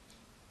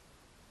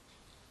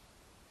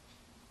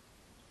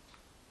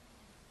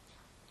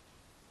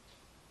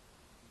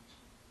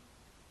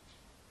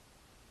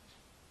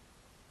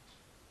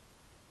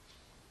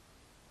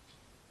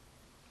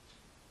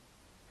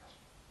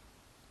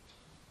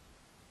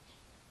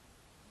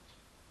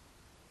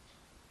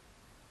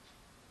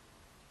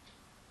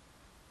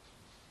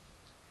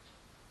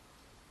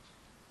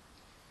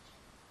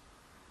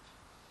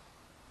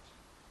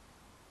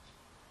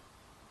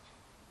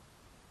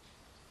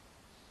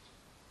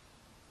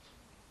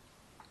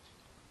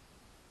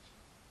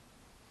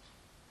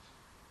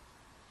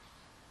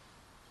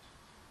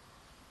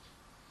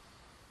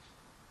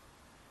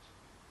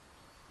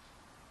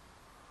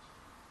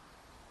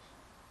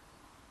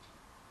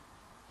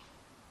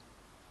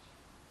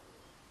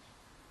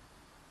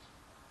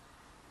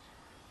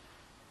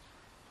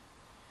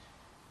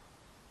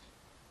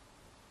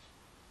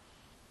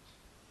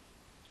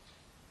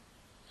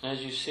 And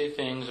as you see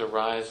things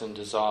arise and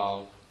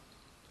dissolve,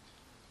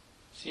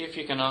 see if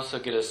you can also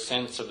get a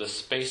sense of the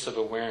space of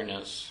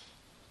awareness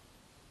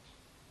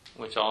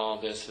in which all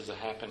this is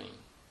happening.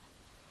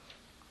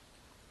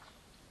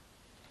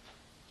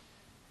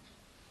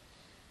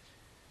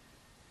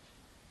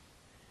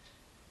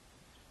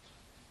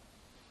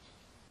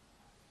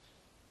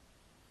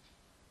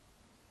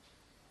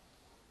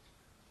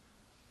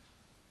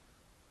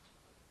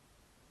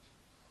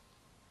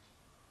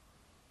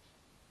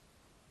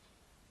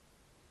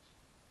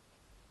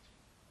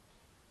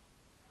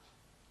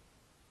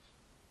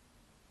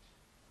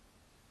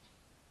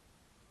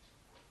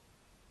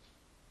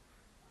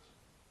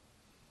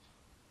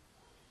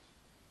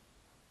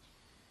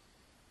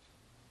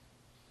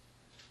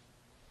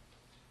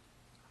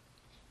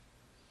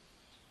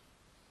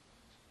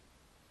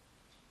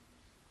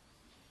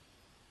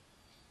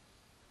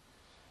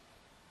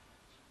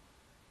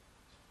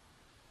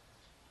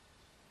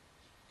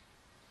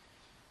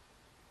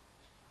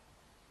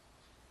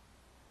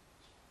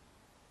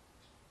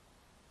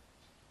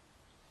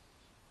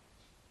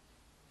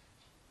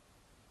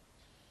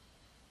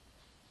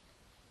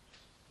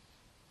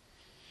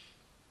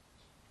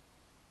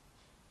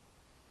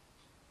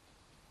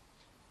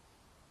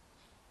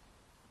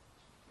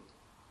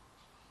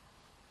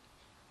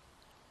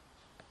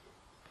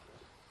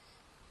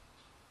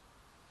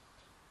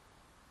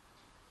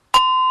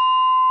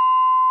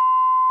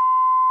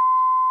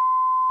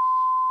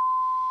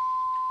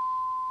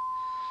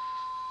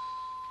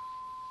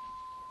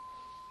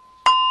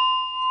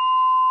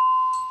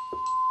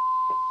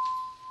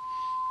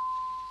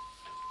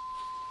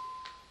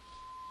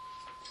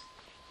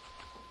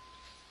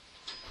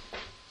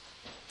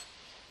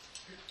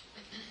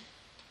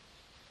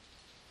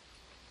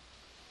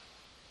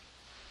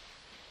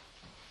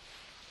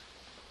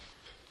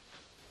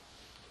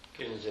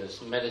 get into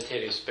this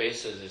meditative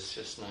spaces, it's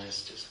just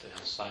nice just to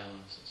have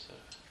silence and stuff.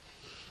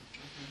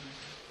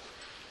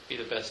 Be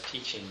the best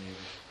teaching,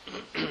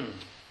 maybe.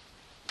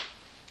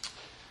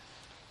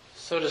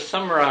 So to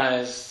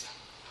summarize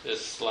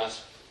this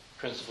last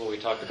principle we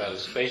talked about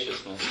is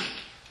spaciousness.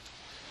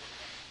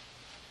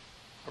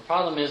 Our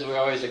problem is we're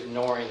always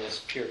ignoring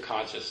this pure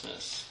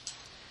consciousness,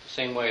 the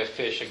same way a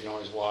fish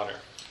ignores water.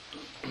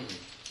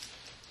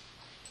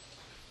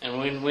 And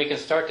when we can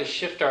start to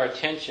shift our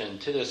attention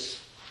to this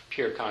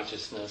pure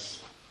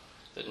consciousness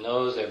that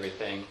knows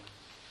everything,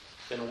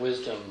 then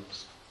wisdom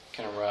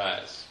can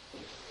arise.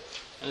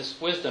 And this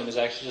wisdom is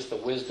actually just the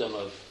wisdom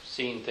of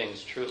seeing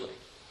things truly.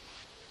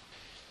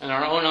 And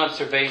our own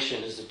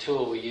observation is the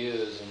tool we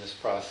use in this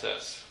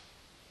process.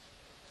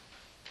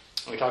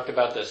 We talked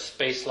about the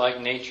space-like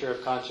nature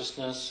of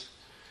consciousness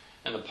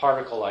and the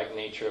particle-like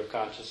nature of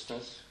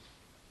consciousness.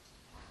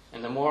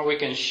 And the more we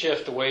can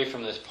shift away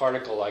from this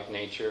particle-like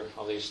nature,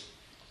 at least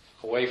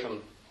away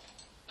from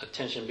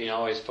attention being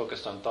always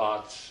focused on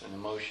thoughts and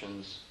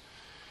emotions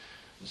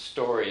and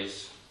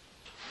stories,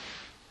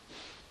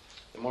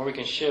 the more we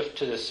can shift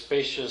to this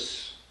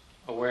spacious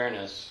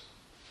awareness,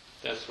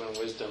 that's when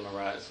wisdom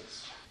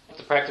arises.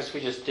 The practice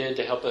we just did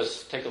to help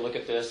us take a look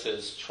at this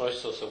is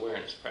choiceless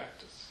awareness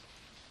practice.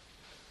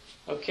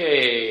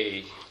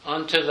 Okay,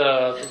 on to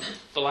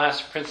the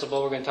last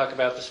principle we're going to talk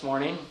about this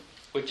morning,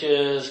 which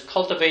is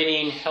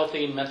cultivating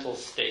healthy mental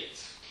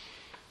states.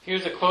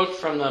 Here's a quote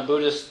from the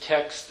Buddhist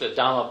text, the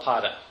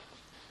Dhammapada.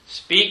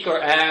 "Speak or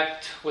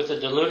act with a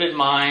deluded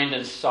mind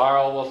and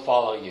sorrow will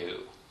follow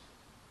you,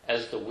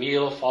 as the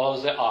wheel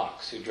follows the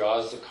ox who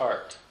draws the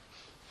cart.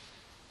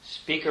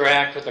 Speak or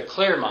act with a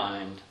clear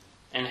mind,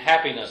 and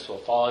happiness will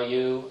follow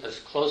you as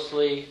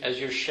closely as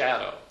your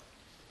shadow,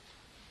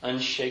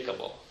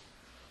 unshakable."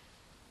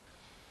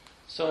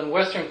 So in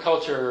Western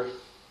culture,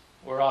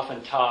 we're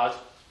often taught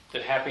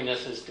that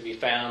happiness is to be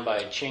found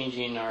by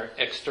changing our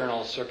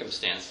external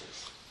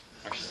circumstances,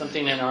 or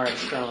something in our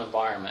external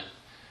environment.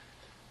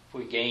 If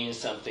we gain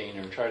something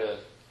or try to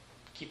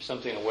keep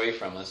something away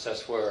from us,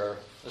 that's what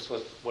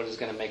is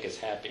going to make us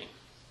happy.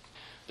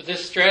 But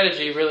this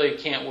strategy really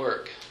can't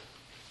work.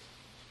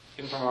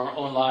 Even from our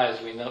own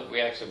lives, we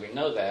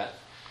know that,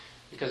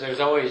 because there's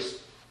always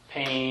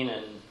pain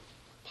and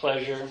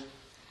pleasure,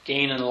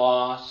 gain and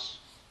loss,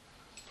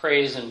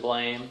 praise and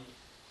blame.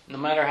 No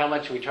matter how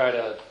much we try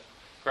to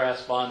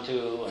grasp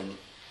onto and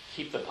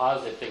keep the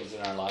positive things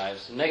in our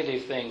lives, the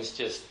negative things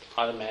just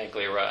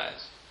automatically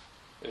arise.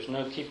 There's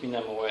no keeping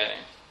them away.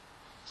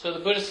 So the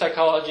Buddhist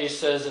psychology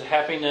says that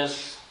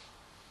happiness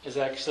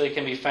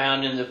can be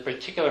found in the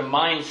particular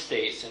mind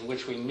states in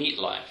which we meet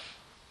life.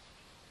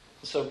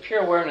 So pure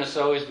awareness is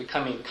always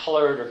becoming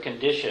colored or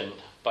conditioned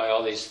by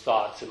all these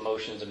thoughts,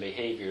 emotions, and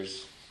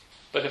behaviors.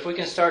 But if we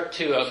can start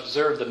to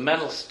observe the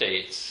mental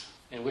states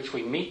in which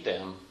we meet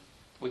them,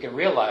 we can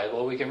realize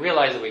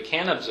that we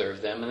can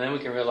observe them, and then we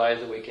can realize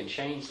that we can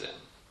change them.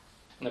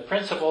 And the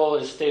principle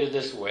is stated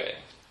this way: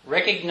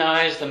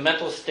 recognize the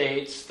mental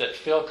states that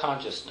fill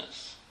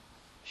consciousness.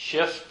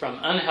 Shift from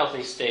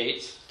unhealthy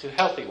states to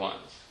healthy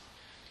ones.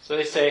 So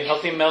they say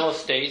healthy mental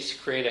states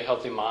create a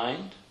healthy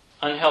mind.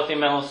 Unhealthy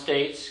mental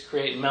states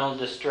create mental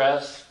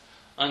distress,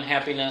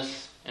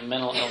 unhappiness, and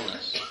mental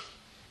illness.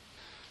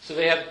 So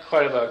they have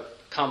quite a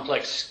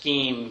complex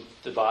scheme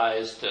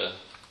devised to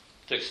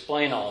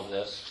explain all of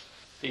this.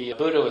 The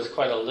Buddha was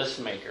quite a list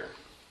maker.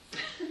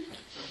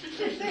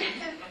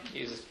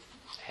 He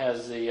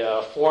has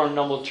the Four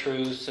Noble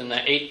Truths and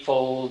the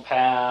Eightfold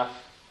Path.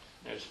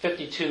 There's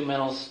 52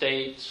 mental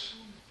states,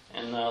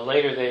 and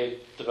later they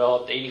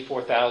developed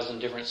 84,000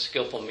 different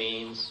skillful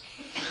means.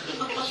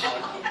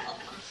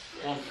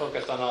 I won't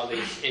focus on all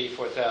these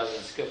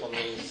 84,000 skillful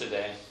means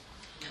today.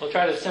 We'll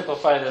try to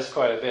simplify this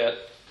quite a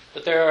bit,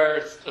 but there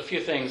are a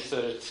few things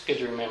that it's good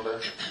to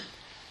remember.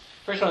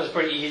 First one is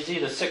pretty easy,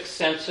 the six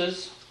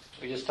senses.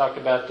 We just talked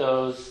about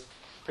those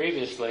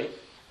previously.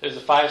 There's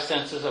the five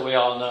senses that we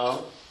all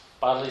know: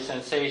 bodily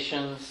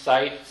sensations,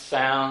 sight,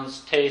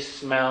 sounds, taste,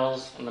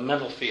 smells, and the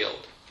mental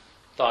field,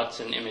 thoughts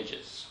and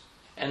images.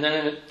 And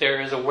then there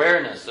is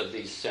awareness of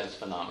these sense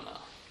phenomena.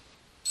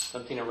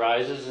 Something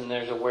arises and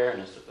there's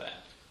awareness of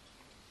that.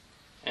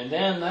 And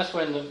then that's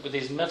when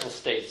these mental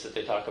states that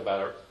they talk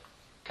about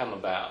come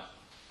about.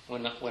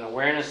 When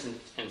awareness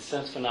and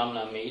sense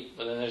phenomena meet,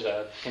 but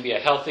then can be a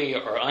healthy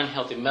or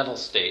unhealthy mental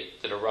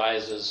state that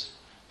arises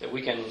that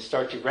we can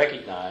start to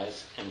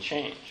recognize and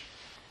change.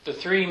 The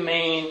three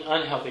main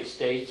unhealthy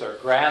states are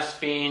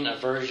grasping,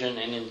 aversion,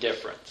 and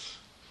indifference.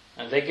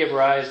 And they give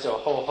rise to a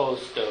whole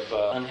host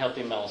of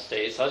unhealthy mental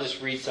states. I'll just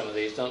read some of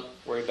these. Don't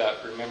worry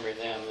about remembering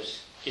them.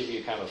 Just give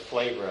you kind of a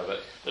flavor of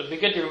it. But it'd be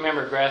good to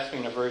remember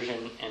grasping,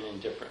 aversion, and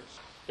indifference.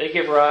 They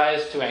give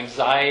rise to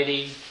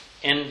anxiety,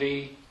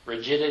 envy,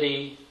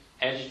 rigidity,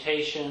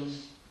 agitation,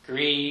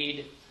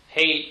 greed,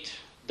 hate,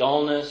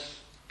 dullness,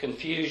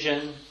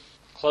 confusion,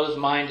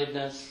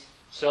 closed-mindedness,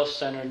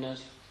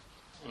 self-centeredness,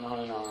 and on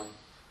and on.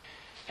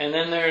 And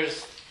then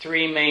there's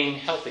three main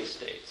healthy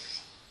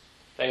states.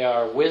 They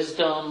are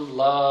wisdom,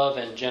 love,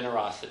 and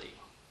generosity.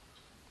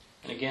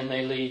 And again,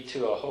 they lead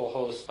to a whole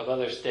host of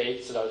other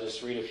states that I'll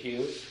just read a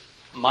few.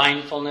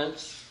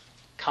 Mindfulness,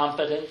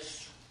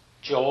 confidence,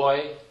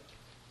 joy,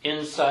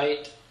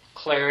 insight,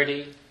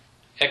 clarity,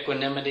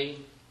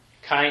 equanimity,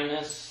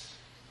 kindness,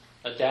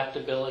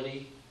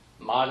 adaptability,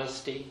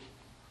 modesty.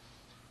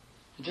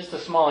 Just a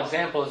small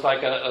example is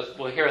like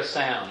we'll hear a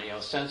sound,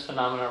 sense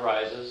phenomena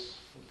arises.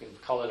 We can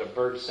call it a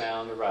bird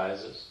sound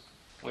arises.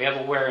 We have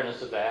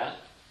awareness of that.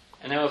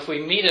 And now if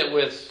we meet it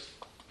with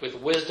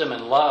wisdom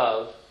and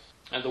love,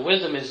 and the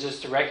wisdom is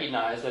just to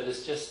recognize that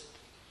it's just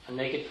a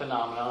naked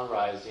phenomenon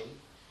arising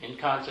in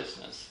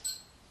consciousness.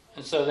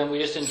 And so then we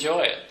just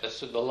enjoy it. That's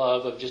the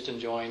love of just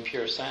enjoying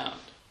pure sound.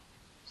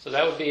 So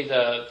that would be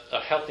a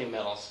healthy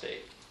mental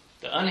state.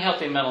 The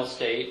unhealthy mental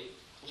state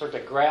sort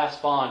of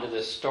grasp on to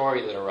this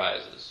story that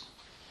arises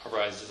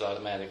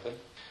automatically.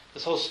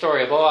 This whole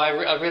story of, I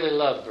really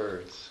love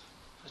birds.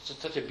 It's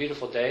just such a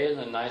beautiful day, isn't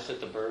it nice that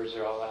the birds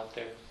are all out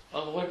there?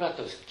 Oh, but what about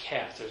those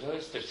cats?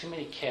 There's too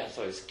many cats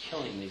always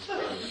killing these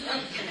birds.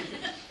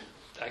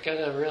 I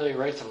gotta really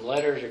write some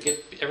letters or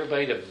get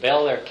everybody to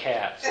bell their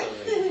cats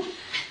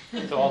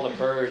so all the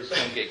birds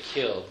don't get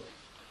killed.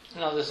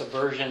 This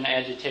aversion,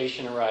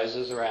 agitation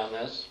arises around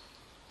this,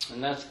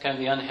 and that's kind of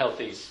the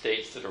unhealthy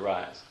states that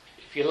arise.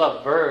 If you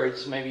love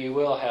birds, maybe you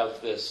will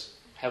have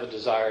a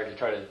desire to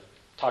try to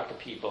talk to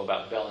people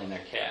about belling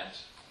their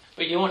cats.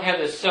 But you won't have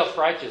this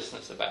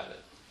self-righteousness about it.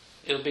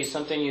 It'll be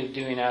something you're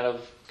doing out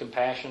of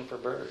compassion for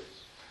birds,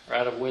 or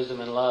out of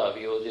wisdom and love.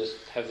 You will just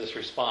have this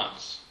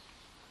response.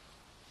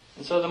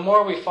 And so the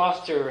more we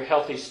foster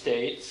healthy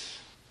states,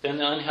 then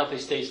the unhealthy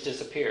states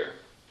disappear.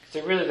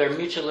 Because they're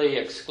mutually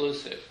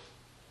exclusive.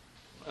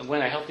 And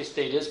when a healthy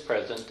state is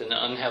present, then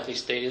the unhealthy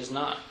state is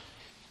not.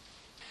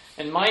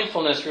 And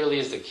mindfulness really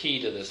is the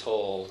key to this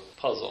whole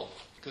puzzle.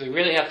 Because we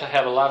really have to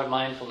have a lot of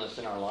mindfulness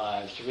in our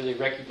lives to really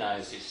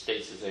recognize these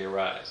states as they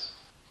arise.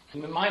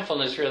 And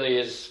mindfulness really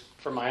is,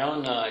 from my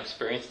own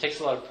experience, takes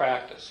a lot of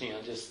practice.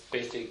 Just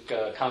basic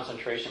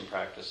concentration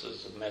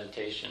practices of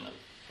meditation,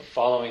 of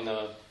following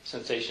the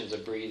sensations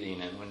of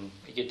breathing. And when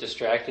you get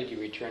distracted, you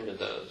return to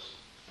those.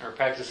 Or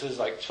practices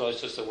like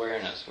choiceless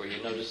awareness, where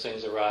you notice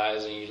things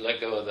arise and you let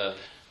go of the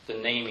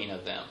naming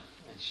of them.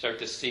 And start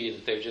to see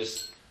that there's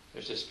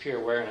just pure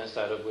awareness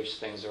out of which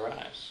things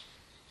arise.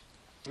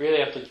 You really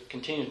have to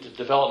continue to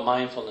develop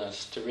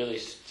mindfulness to really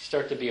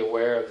start to be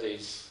aware of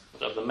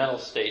the mental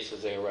states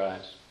as they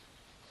arise.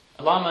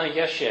 Lama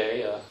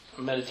Yeshe,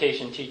 a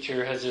meditation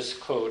teacher, has this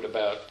quote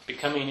about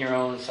becoming your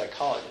own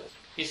psychologist.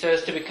 He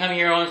says, to become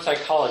your own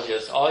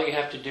psychologist, all you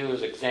have to do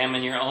is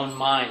examine your own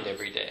mind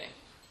every day.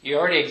 You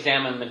already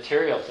examine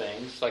material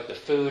things, like the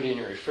food in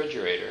your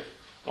refrigerator.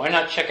 Why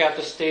not check out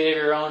the state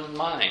of your own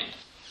mind?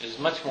 It is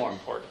much more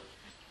important.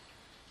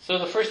 So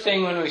the first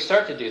thing when we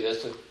start to do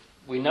this,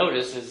 we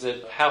notice is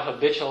that how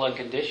habitual and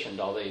conditioned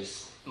all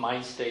these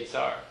mind states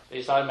are. They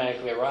just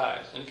automatically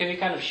arise. And it can be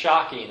kind of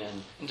shocking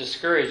and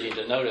discouraging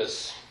to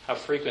notice how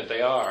frequent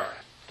they are.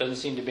 Doesn't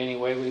seem to be any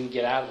way we can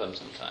get out of them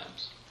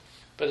sometimes.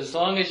 But as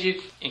long as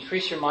you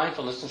increase your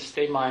mindfulness and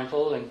stay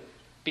mindful and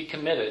be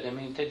committed,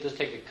 it does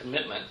take a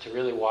commitment to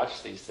really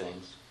watch these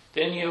things,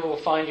 then you will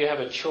find you have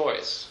a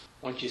choice.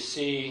 Once you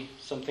see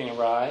something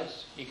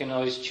arise, you can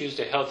always choose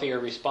a healthier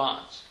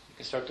response. You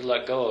can start to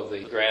let go of the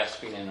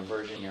grasping and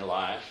aversion in your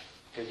life,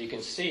 because you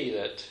can see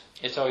that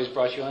it's always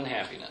brought you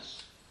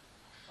unhappiness.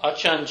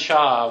 Ajahn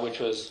Chah, which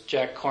was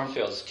Jack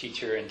Kornfield's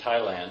teacher in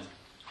Thailand,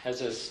 has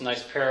this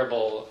nice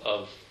parable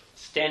of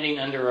standing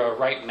under a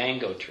ripe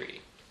mango tree.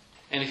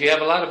 And if you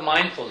have a lot of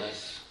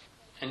mindfulness,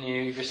 and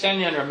if you're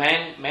standing under a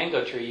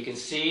mango tree, you can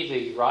see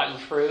the rotten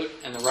fruit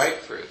and the ripe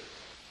fruit.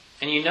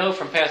 And you know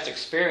from past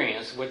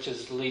experience which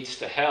leads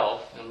to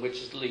health and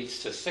which leads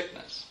to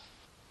sickness.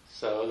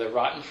 So the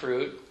rotten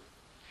fruit,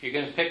 if you're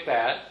going to pick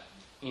that,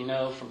 you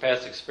know from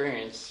past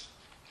experience,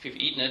 if you've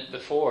eaten it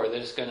before, that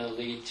it's going to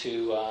lead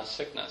to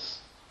sickness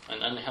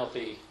and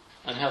unhealthy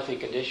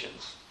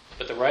conditions.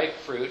 But the ripe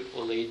fruit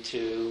will lead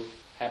to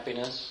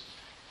happiness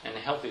and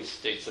healthy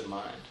states of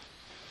mind.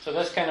 So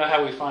that's kind of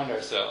how we find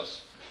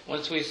ourselves.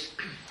 Once we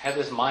have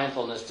this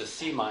mindfulness to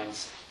see mind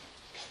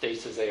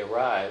states as they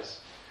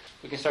arise,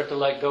 we can start to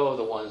let go of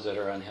the ones that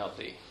are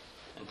unhealthy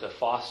and to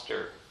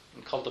foster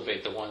and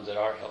cultivate the ones that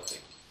are healthy.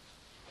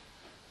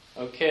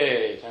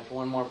 Okay, time for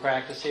one more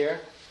practice here.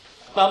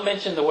 I'll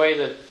mention the way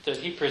that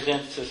he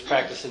presents this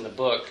practice in the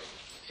book.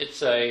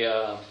 It's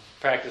a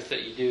practice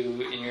that you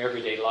do in your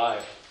everyday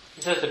life.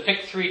 He says to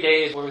pick 3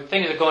 days where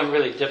things are going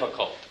really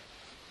difficult,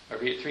 or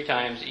 3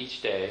 times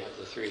each day of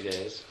the 3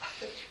 days.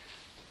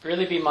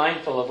 Really be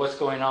mindful of what's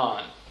going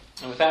on.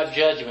 And without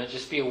judgment,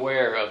 just be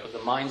aware of the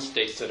mind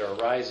states that are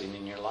arising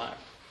in your life.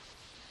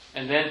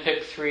 And then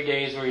pick 3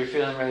 days where you're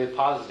feeling really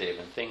positive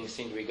and things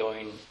seem to be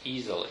going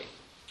easily.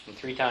 And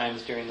 3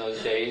 times during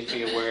those days,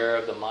 be aware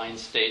of the mind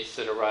states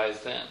that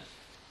arise then.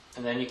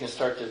 And then you can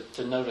start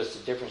to notice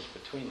the difference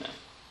between them.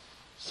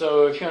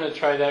 So if you want to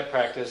try that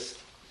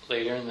practice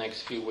later in the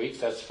next few weeks,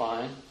 that's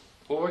fine.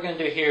 What we're going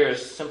to do here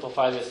is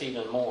simplify this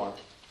even more.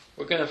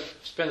 We're going to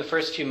spend the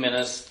first few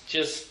minutes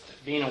just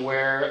being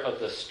aware of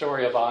the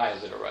story of I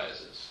as it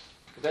arises.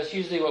 That's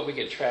usually what we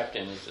get trapped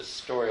in, is this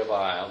story of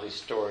I, all these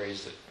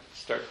stories that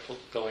start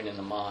going in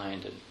the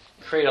mind and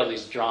create all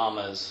these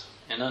dramas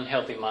and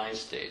unhealthy mind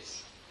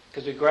states.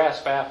 Because we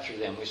grasp after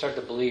them, we start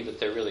to believe that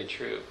they're really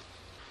true.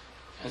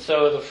 And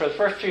so for the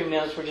first few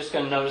minutes, we're just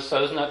going to notice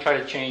those, not try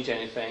to change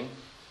anything.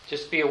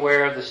 Just be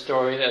aware of the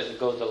story as it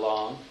goes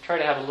along. Try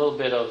to have a little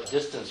bit of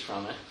distance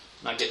from it,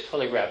 not get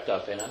totally wrapped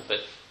up in it, but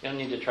you don't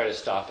need to try to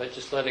stop it.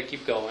 Just let it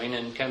keep going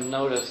and kind of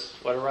notice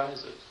what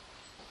arises.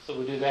 So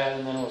we'll do that,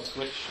 and then we'll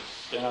switch.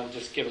 Then I'll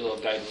just give a little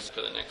guidance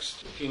for the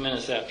next few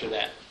minutes after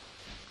that.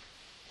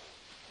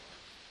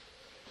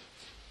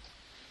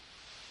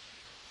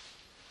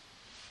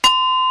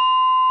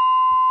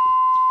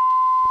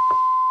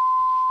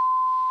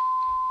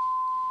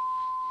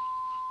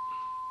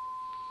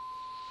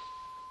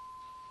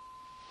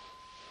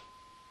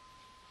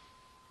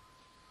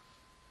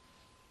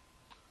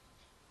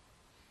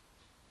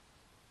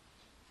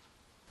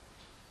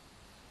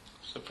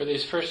 So for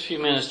these first few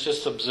minutes,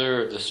 just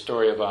observe the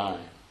story of I.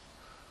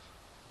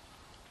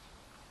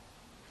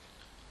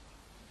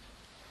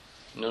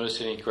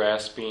 Notice any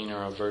grasping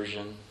or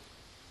aversion.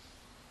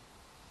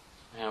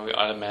 And we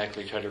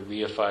automatically try to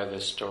reify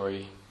this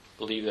story,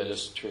 believe that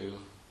it's true.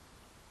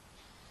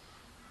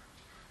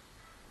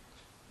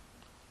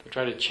 Don't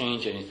try to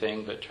change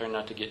anything, but try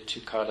not to get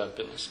too caught up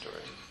in the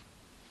story.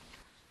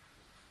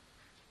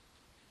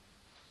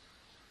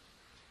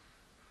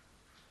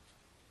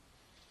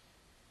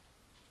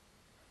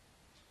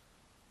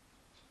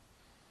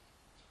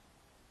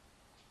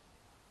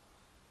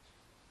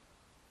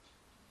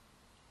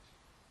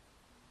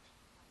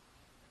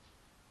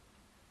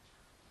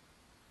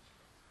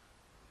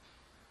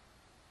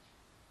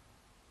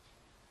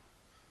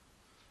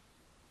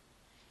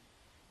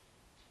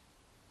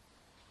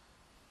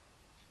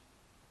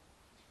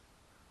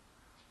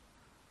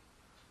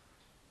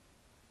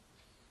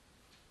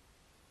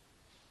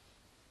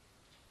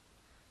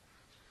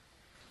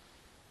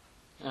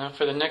 Now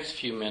for the next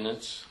few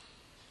minutes,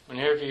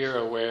 whenever you're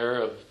aware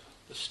of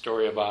the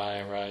story of I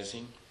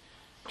arising,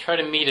 try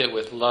to meet it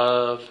with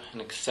love and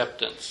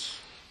acceptance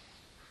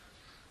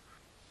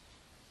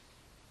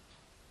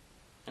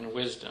and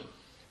wisdom.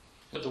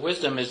 But the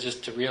wisdom is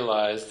just to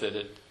realize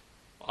that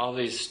all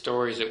these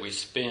stories that we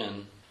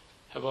spin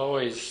have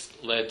always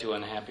led to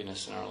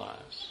unhappiness in our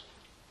lives.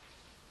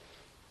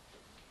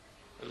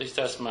 At least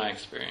that's my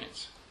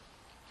experience.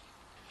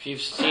 If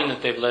you've seen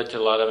that they've led to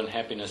a lot of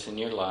unhappiness in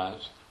your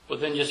lives, well,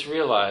 then just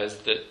realize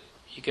that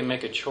you can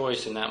make a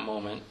choice in that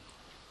moment.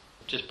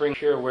 Just bring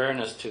pure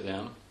awareness to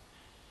them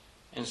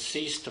and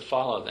cease to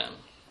follow them.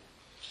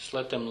 Just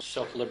let them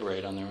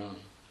self-liberate on their own.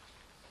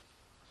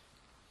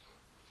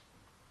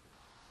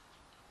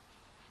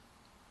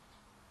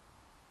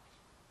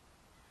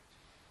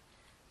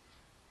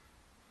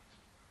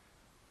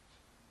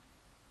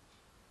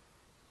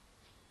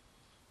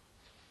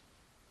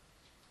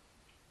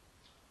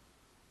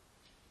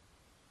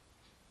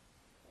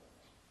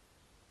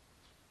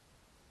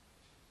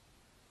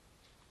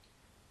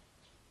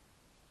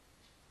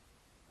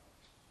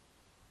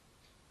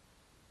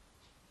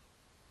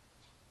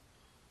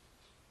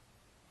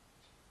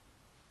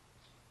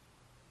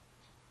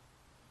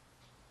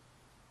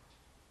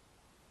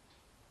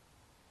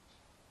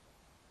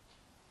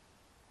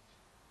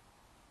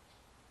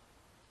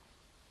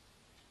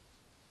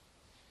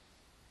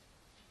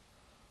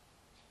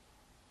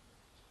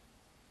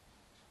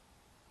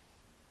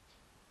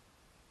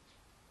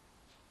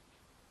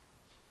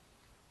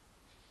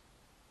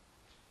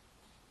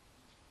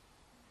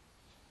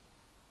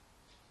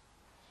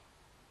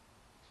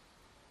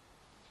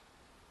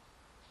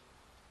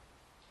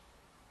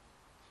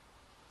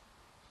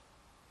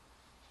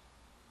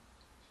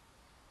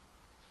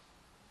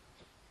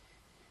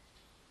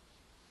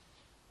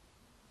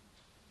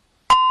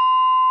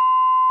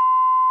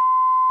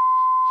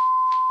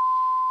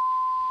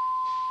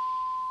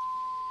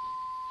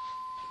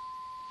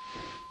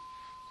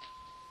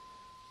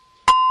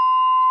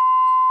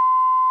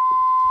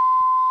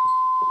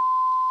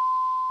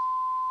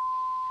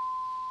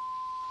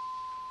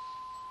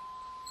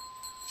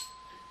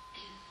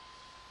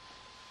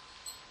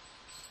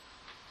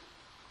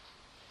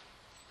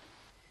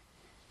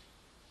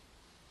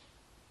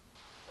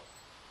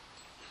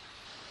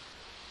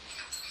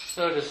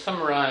 So to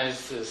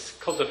summarize this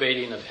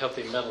cultivating of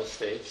healthy mental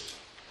states,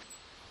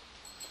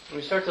 when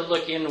we start to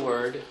look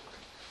inward,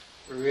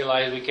 we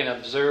realize we can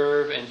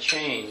observe and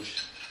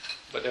change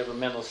whatever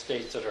mental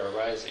states that are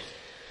arising.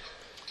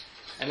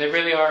 And they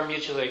really are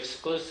mutually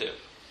exclusive.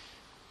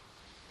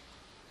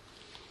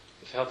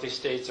 If healthy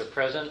states are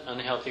present,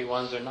 unhealthy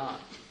ones are not.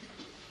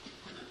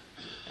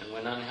 And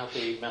when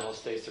unhealthy mental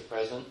states are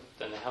present,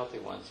 then the healthy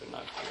ones are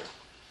not here.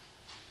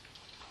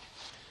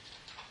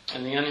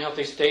 And the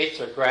unhealthy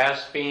states are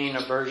grasping,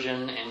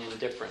 aversion, and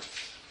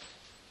indifference.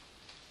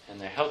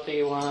 And the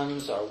healthy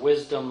ones are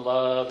wisdom,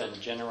 love, and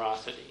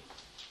generosity.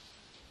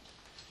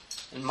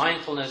 And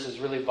mindfulness is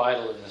really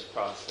vital in this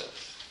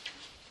process.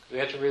 We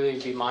have to really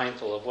be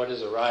mindful of what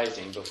is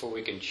arising before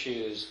we can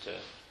choose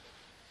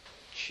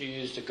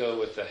to go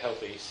with the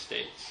healthy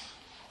states.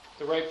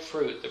 the ripe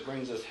fruit that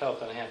brings us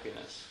health and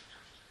happiness.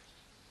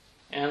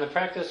 And the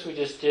practice we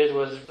just did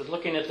was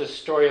looking at the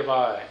story of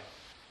I,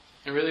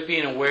 and really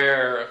being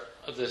aware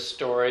of this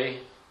story,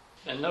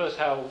 and notice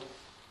how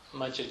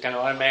much it kind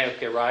of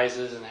automatically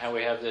arises and how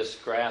we have this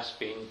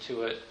grasping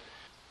to it.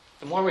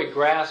 The more we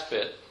grasp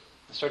it,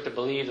 and start to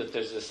believe that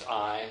there's this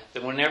I,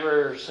 then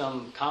whenever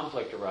some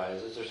conflict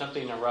arises or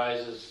something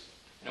arises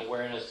in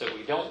awareness that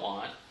we don't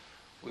want,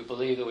 we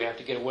believe that we have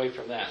to get away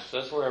from that. So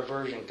that's where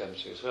aversion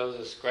comes through. So there's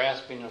this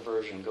grasping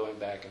aversion going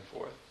back and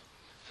forth.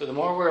 So the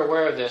more we're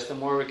aware of this, the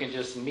more we can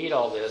just meet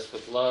all this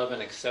with love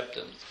and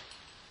acceptance.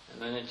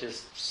 And then it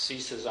just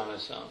ceases on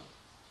its own.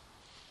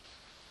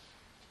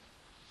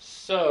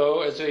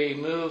 So as we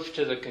move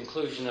to the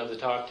conclusion of the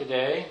talk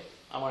today,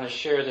 I want to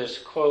share this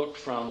quote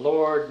from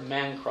Lord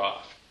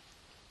Mancroft.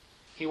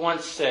 He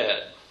once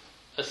said,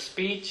 "A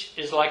speech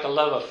is like a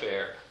love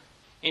affair.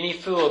 Any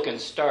fool can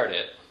start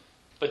it,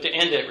 but to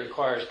end it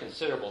requires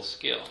considerable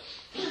skill."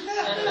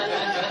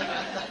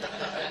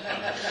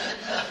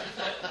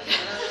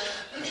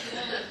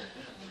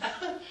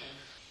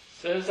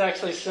 So this is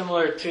actually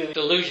similar to the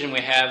delusion we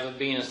have of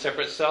being a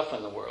separate self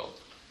in the world.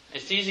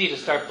 It's easy to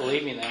start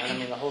believing that. I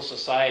mean, the whole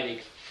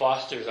society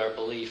fosters our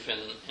belief in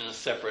a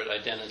separate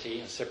identity,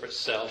 a separate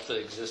self that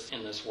exists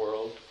in this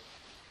world.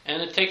 And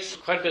it takes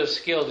quite a bit of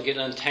skill to get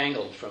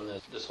untangled from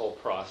this whole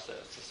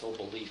process, this whole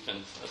belief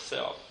in a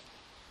self.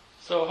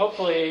 So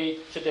hopefully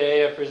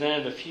today I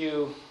presented a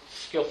few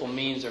skillful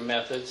means or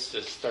methods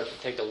to start to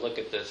take a look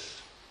at this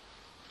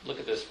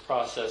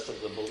process of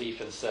the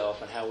belief in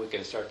self and how we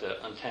can start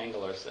to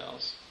untangle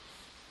ourselves.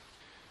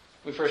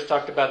 We first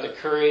talked about the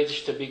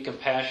courage to be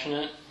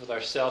compassionate with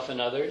ourselves and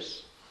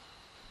others.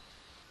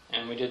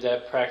 And we did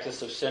that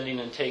practice of sending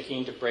and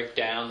taking to break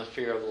down the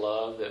fear of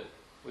love that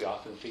we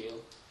often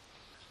feel.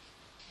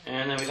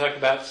 And then we talked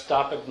about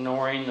stop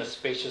ignoring the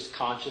spacious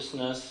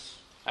consciousness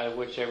out of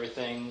which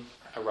everything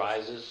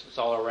arises. It's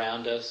all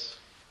around us.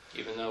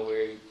 Even though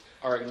we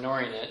are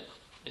ignoring it,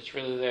 it's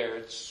really there.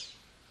 There's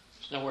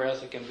nowhere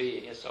else it can be.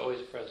 It's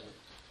always present.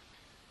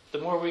 The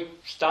more we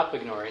stop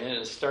ignoring it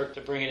and start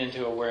to bring it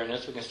into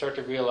awareness, we can start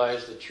to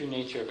realize the true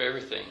nature of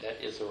everything that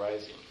is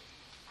arising.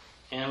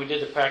 And we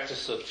did the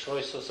practice of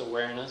choiceless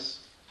awareness,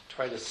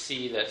 try to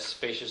see that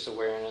spacious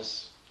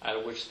awareness out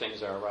of which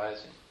things are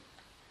arising.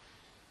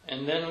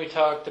 And then we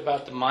talked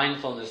about the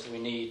mindfulness we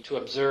need to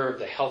observe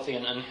the healthy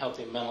and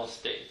unhealthy mental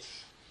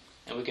states.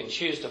 And we can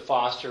choose to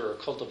foster or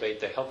cultivate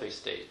the healthy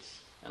states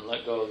and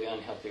let go of the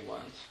unhealthy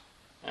ones.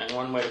 And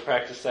one way to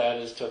practice that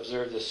is to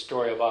observe the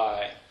story of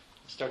I,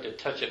 start to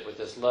touch it with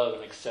this love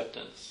and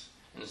acceptance,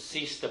 and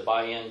cease to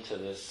buy into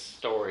this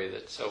story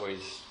that's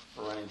always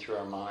running through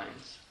our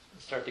minds,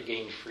 and start to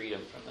gain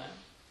freedom from that.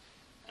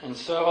 And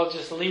so I'll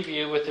just leave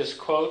you with this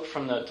quote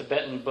from the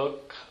Tibetan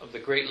Book of the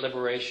Great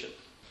Liberation.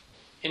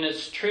 "In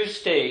its true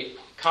state,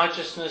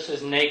 consciousness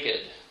is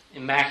naked,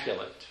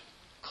 immaculate,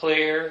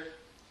 clear,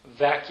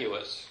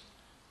 vacuous,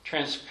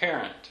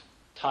 transparent,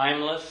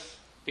 timeless,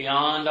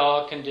 beyond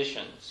all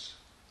conditions.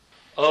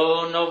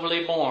 O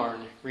nobly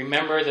born,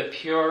 remember the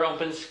pure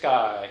open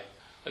sky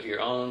of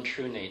your own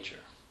true nature."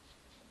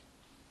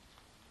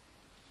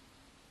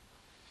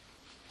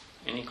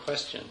 Any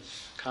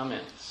questions,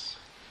 comments?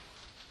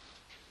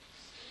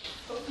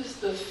 What was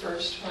the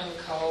first one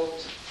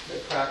called, the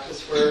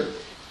practice where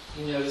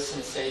you notice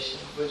sensation?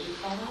 What do you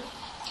call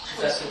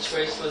it? Is that the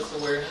choiceless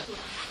awareness?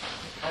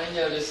 I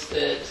noticed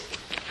that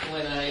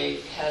when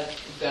I had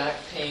back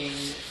pain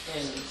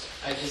and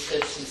I just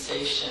said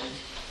sensation,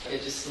 I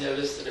just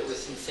noticed that it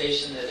was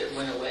sensation, that it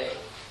went away.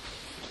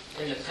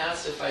 In the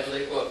past, if I'd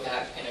let go of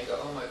back pain, I'd go,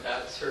 oh, my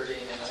back's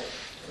hurting, and I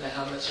don't know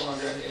how much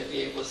longer I'm going to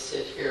be able to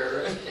sit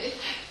here.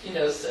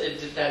 So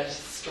that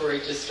story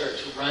just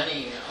starts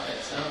running on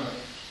its own.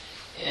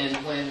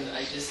 And when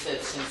I just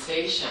said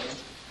sensation,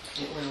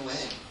 it went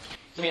away.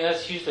 I mean,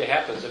 that's usually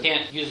happens. We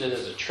can't use it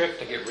as a trick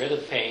to get rid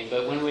of pain,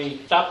 but when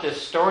we stop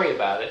this story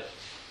about it,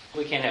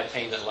 we can have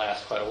pain that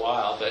lasts quite a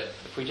while, but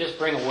if we just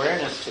bring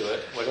awareness to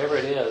it, whatever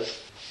it is,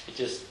 it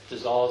just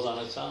dissolves on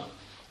its own.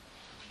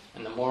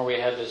 And the more we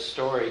have this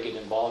story, get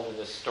involved in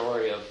this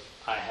story of,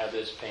 I have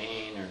this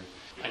pain, or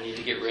I need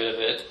to get rid of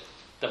it,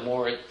 the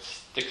more it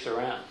sticks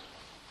around,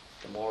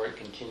 the more it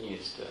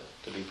continues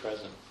to be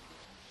present.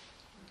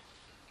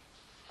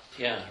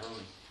 Yeah,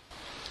 Romy.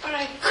 But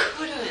I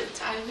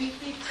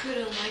really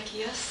couldn't. Like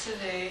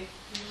yesterday,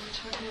 we were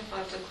talking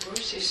about the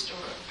grocery store.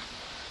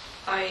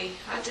 I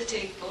had to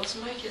take both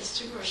my kids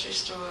to the grocery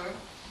store,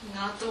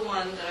 not the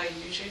one that I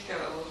usually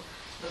go,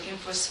 looking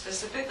for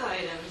specific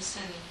items,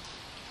 and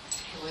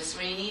it was a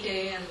rainy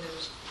day and it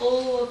was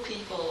full of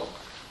people.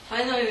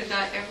 Finally, we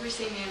got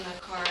everything in the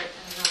cart,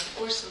 and of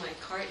course my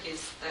cart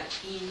is that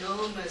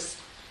enormous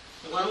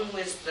one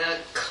with the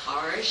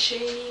car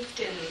shaped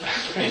and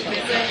with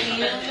the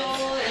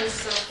handle, and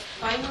so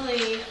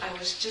finally I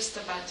was just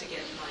about to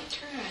get my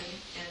turn,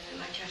 and then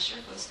my cashier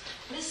goes,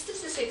 "Miss,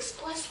 this is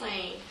Express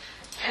Lane."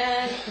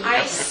 And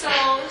I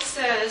saw it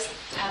says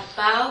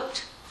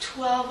about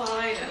 12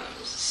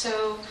 items.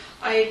 So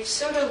I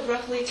sort of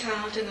roughly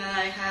counted, and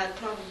I had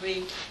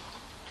probably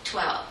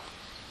 12.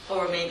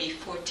 or maybe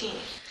 14.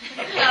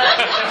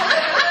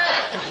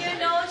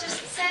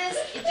 Just says,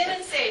 it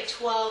didn't say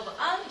 12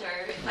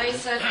 under. I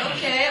said,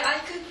 okay, I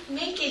could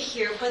make it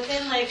here, but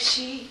then like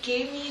she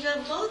gave me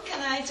the look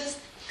and I just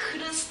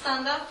couldn't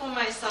stand up for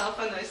myself,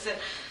 and I said,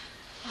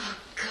 oh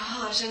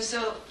gosh, and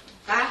so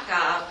back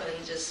up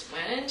and just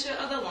went into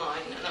the other line,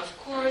 and of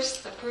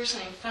course the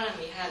person in front of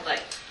me had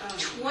like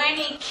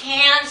 20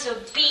 cans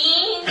of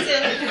beans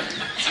and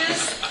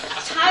just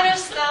ton of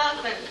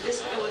stuff, and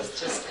this was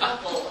just a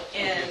couple,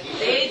 and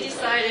they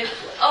decided,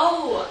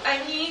 oh,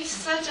 I need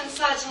such and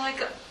such. I'm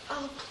like,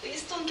 oh,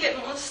 please don't get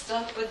more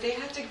stuff, but they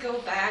had to go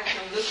back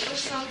and look for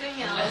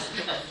something else.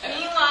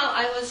 Meanwhile,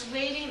 I was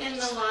waiting in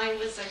the line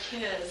with the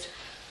kids.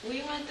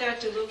 We went there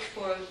to look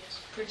for a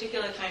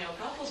particular kind of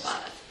bubble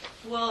bath.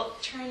 Well,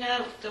 turned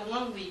out the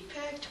one we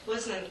picked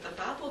wasn't the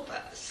bubble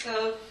bath.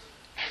 So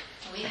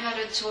we had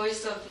a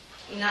choice of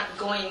not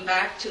going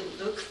back to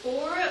look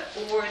for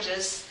it or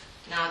just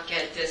not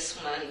get this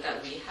one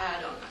that we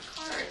had on the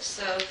cart.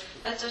 So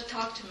as I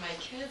talked to my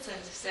kids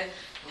and said,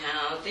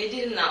 no, they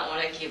did not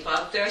want to give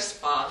up their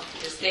spot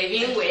because they've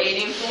been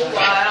waiting for a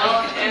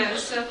while. And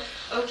so,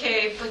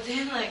 okay, but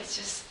then like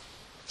just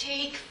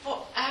take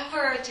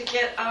forever to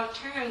get our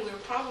turn. We were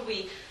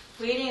probably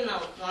waiting in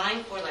a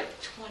line for like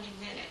 20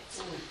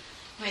 minutes.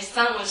 My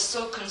son was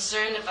so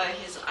concerned about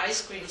his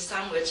ice cream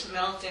sandwich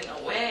melting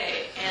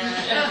away. And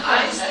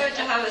I started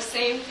to have the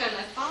same kind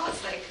of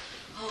thoughts like,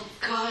 oh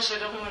gosh, I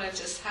don't want to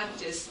just have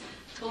this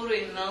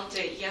totally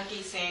melted,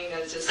 yucky thing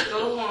and just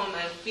go home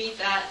and feed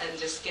that and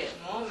just get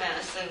more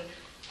mess. And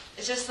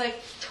it's just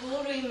like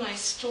totally my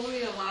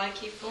story of why I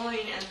keep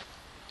going. And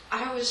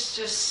I was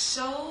just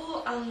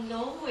so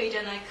annoyed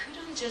and I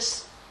couldn't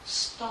just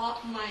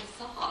stop my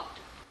thought.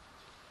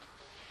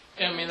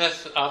 I mean,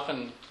 that's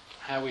often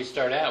how we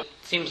start out. It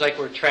seems like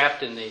we're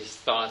trapped in these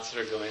thoughts that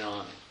are going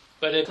on.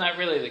 But it's not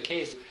really the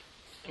case.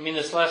 I mean,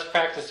 this last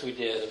practice we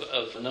did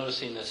of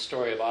noticing the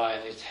story of I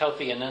and these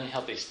healthy and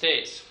unhealthy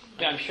states,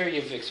 I'm sure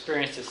you've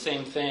experienced the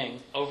same thing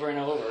over and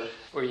over,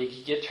 where you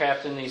get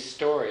trapped in these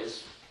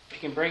stories. If you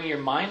can bring your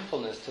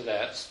mindfulness to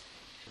that,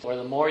 or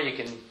the more you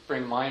can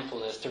bring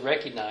mindfulness to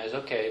recognize,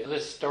 okay,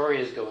 this story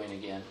is going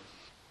again,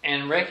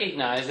 and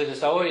recognize that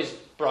it's always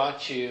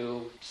brought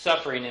you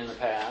suffering in the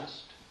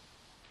past.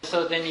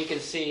 So then you can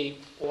see,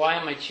 why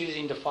am I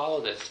choosing to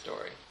follow this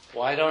story?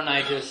 Why don't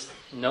I just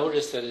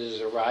notice that it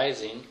is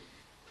arising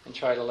and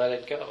try to let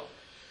it go?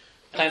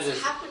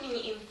 It's happening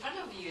in front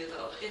of you,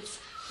 though. It's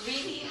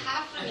really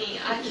happening.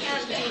 I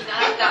can't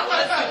deny that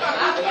wasn't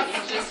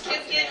happening. Just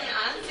keep getting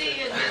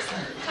antsy and just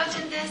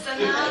touching this,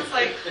 and now it's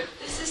like,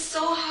 this is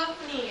so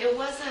happening. It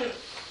wasn't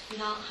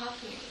not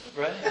happening.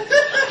 Right.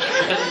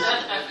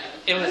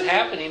 It was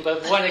happening,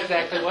 but what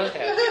exactly was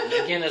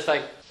happening? Again, it's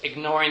like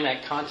ignoring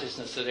that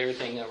consciousness that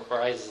everything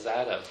arises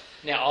out of.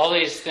 Now, all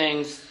these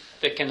things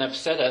that can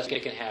upset us,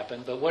 it can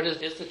happen, but what is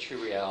the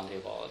true reality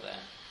of all of that?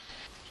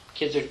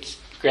 Kids are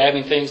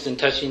grabbing things and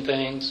touching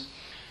things.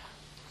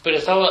 But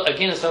it's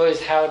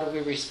always how do we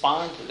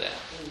respond to that?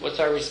 What's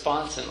our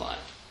response in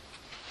life?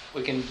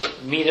 We can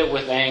meet it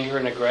with anger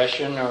and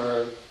aggression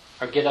or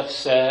get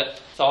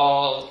upset. It's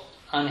all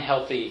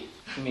unhealthy.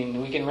 I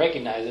mean, we can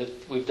recognize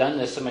it. We've done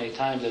this so many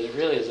times that it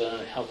really is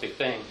an unhealthy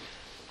thing.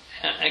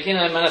 Again,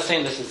 I'm not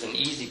saying this is an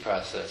easy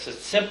process.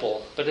 It's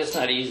simple, but it's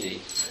not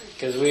easy.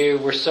 Because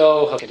we're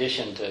so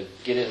conditioned to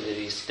get into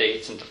these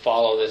states and to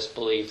follow this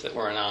belief that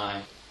we're an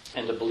I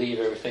and to believe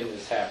everything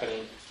that's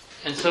happening.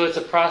 And so it's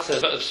a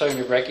process of starting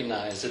to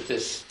recognize that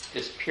this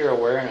pure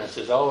awareness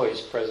is always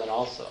present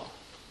also.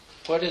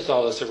 What is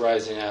all this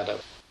arising out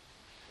of?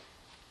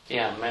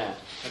 Yeah, Matt,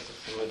 that's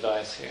some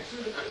advice here.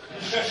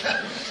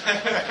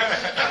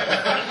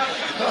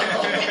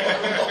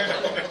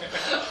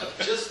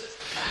 Just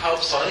how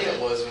funny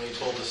it was when you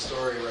told the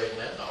story right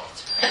now.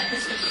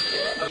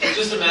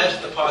 Just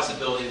imagine the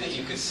possibility that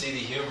you could see the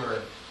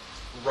humor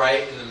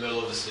right in the middle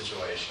of the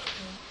situation.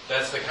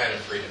 That's the kind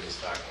of freedom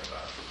he's talking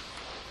about.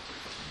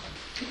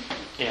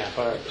 Yeah,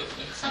 but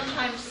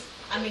sometimes,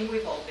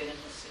 we've all been in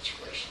this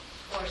situation,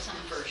 or some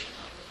version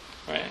of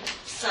it. right. I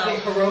think So,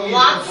 Hiromi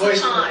lots of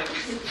voiced it.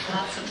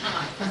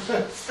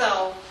 times.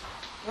 So,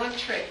 one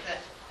trick that,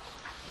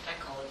 I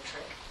call it a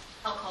trick,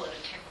 I'll call it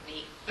a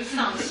technique, it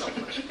sounds so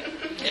much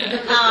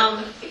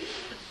better,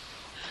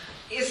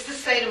 is to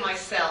say to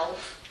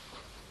myself,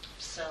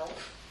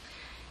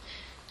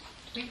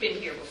 we've been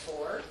here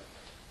before,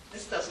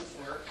 this doesn't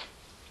work,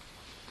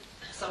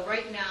 so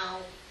right now,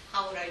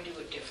 how would I do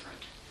it different?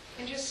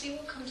 And just see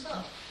what comes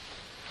up.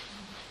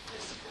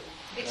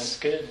 That's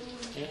good.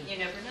 Yeah. You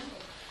never know.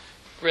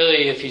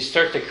 Really, if you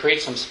start to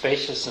create some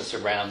spaciousness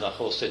around the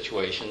whole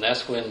situation,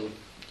 that's when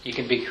you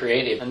can be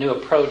creative. A new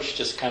approach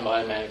just kind of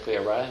automatically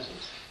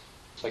arises.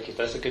 It's like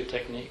that's a good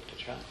technique to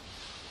try.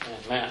 Yeah,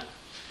 Matt.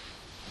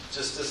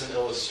 Just as an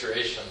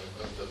illustration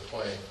of the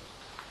point,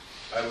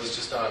 I was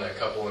just on a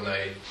couple of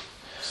night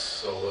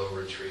solo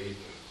retreat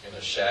in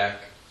a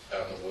shack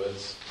out in the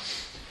woods.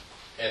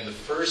 And the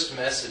first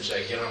message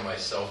I get on my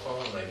cell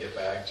phone when I get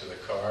back to the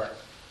car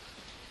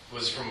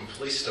was from a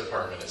police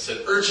department. It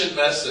said, urgent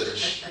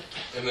message.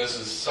 And this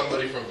is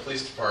somebody from a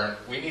police department.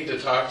 We need to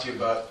talk to you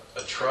about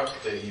a truck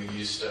that you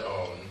used to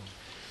own.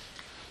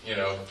 You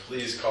know,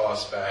 please call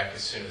us back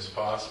as soon as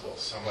possible.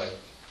 So I'm like,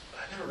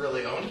 I never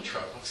really owned a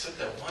truck, except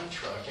that one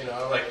truck. You know,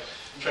 I'm like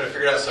trying to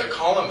figure it out. So I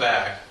call him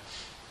back.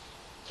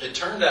 It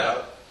turned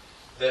out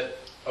that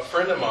a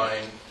friend of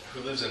mine who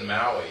lives in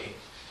Maui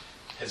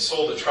had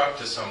sold a truck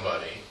to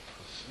somebody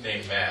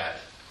named Matt.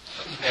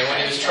 And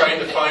when he was trying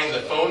to find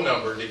the phone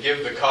number to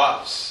give the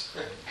cops,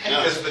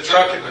 because the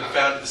truck had been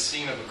found at the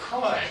scene of a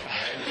crime,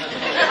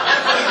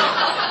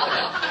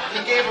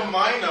 he gave him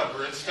my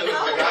number instead of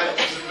the guy who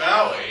was in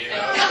Maui. You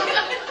know?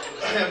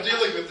 So I'm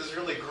dealing with this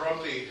really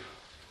grumpy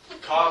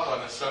cop on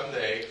a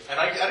Sunday, and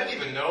I didn't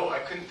even know, I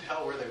couldn't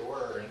tell where they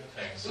were or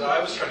anything. So I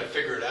was trying to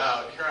figure it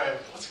out. Here I am,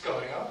 what's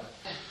going on?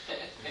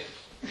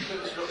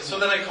 So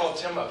then I called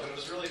Tim up, and it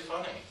was really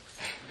funny,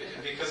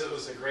 because it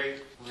was a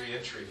great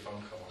re-entry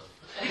phone call.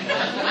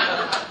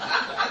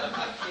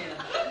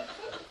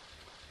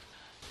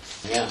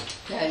 Yeah,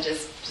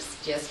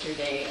 just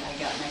yesterday I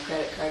got my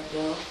credit card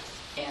bill,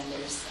 and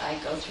I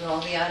go through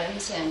all the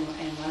items, and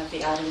one of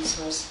the items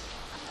was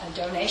a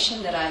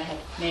donation that I had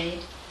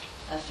made,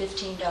 a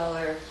 $15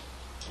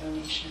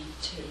 donation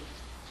to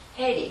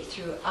Haiti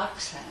through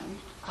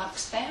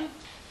Oxfam,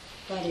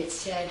 but it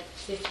said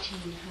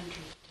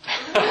 $1,500.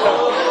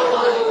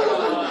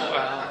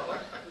 Wow.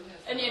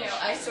 And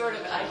I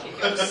started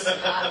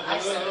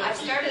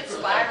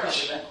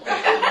spiraling.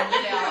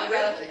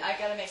 I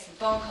got to make some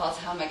phone calls.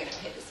 How am I going to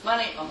pay this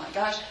money? Oh my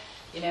gosh,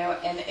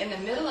 And in the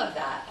middle of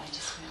that, I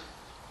just went,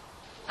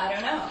 I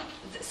don't know,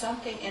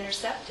 something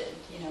intercepted.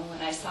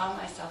 When I saw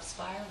myself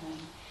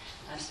spiraling,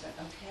 I just went,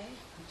 okay,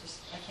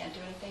 I can't do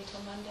anything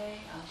till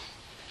Monday.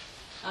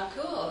 I'm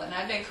cool, and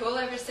I've been cool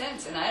ever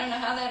since, and I don't know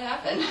how that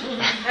happened.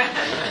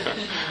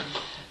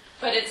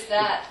 But it's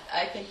that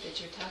I think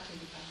that you're talking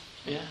about.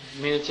 Yeah,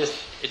 I mean, it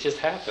just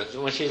happens.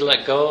 Once you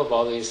let go of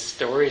all these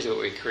stories that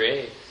we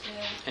create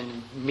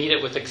and meet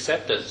it with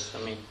acceptance,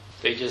 I mean,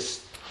 they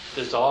just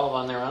dissolve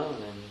on their own,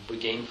 and we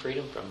gain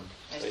freedom from them.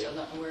 I still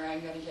don't know where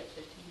I'm going to get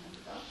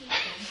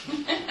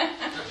 $1,500.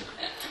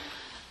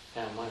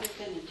 Yeah,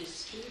 We're going to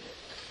distribute it.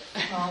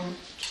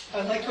 I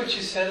liked what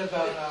you said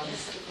about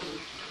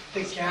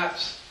the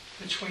gaps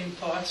between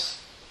thoughts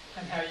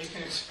and how you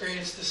can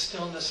experience the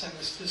stillness and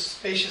this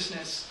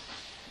spaciousness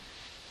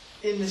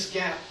in this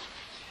gap.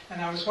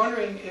 And I was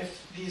wondering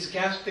if these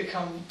gaps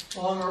become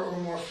longer or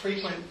more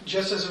frequent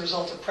just as a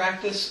result of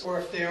practice, or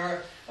if they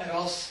are at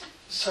all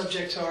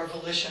subject to our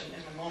volition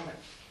in the moment.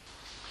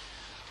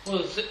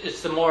 Well,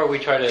 it's the more we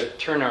try to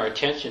turn our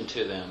attention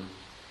to them,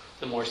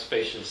 the more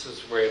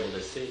spaciousness we're able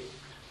to see.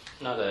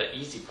 Not an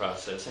easy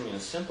process. I mean,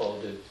 it's simple.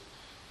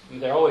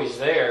 They're always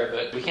there,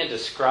 but we can't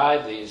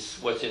describe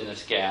what's in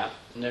this gap,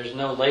 and there's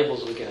no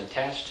labels we can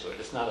attach to it.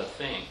 It's not a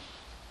thing.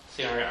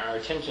 See, our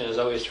attention is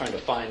always trying to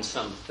find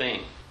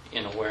something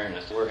in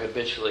awareness. We're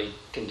habitually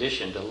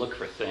conditioned to look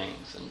for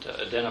things and to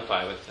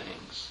identify with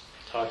things,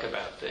 talk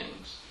about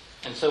things.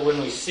 And so when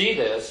we see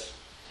this,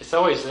 it's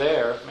always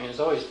there. I mean, it's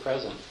always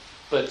present.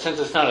 But since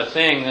it's not a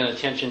thing, then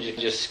attention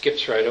just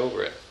skips right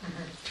over it.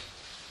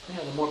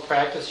 Mm-hmm. The more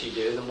practice you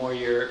do, the more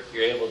you're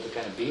able to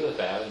kind of be with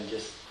that and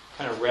just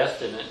kind of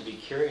rest in it and be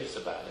curious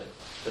about it,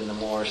 then the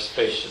more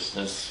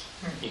spaciousness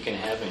you can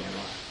have in your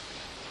life.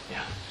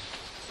 Yeah.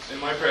 In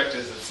my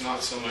practice, it's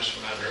not so much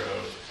a matter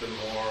of the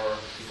more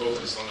you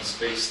focus on the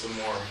space, the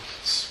more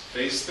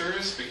space there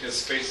is, because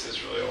space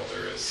is really all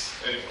there is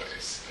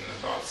anyways. And the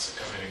thoughts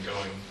coming and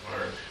going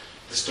are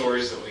the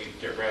stories that we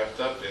get wrapped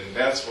up in.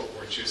 That's what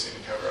we're choosing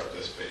to cover up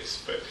the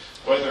space. But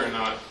whether or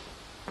not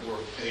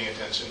we're paying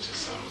attention to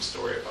some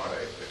story about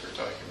it that we're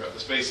talking about, the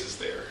space is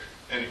there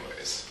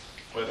anyways,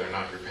 whether or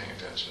not you're paying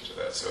attention to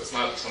that. So it's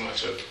not so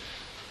much of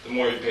the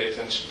more you pay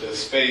attention to the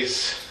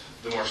space,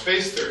 the more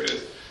space there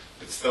is.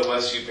 It's the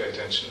less you pay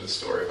attention to the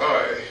story of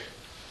I,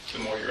 the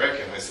more you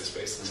recognize the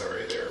space that's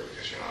already there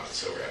because you're not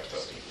so wrapped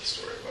up into the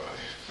story of I.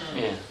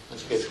 Yeah,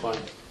 that's a good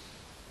point.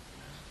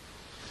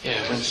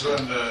 Yeah, Ms.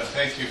 Linda,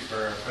 thank you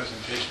for a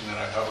presentation that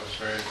I thought was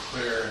very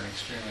clear and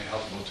extremely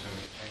helpful to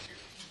me. Thank you.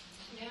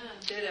 Yeah,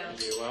 ditto.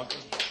 You're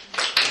welcome.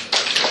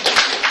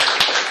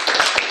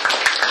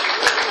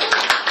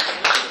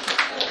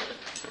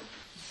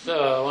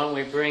 So why don't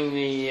we bring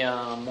the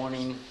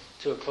morning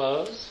to a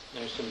close?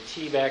 There's some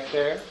tea back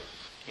there.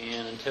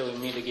 And until we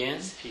meet again,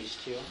 peace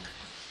to you all.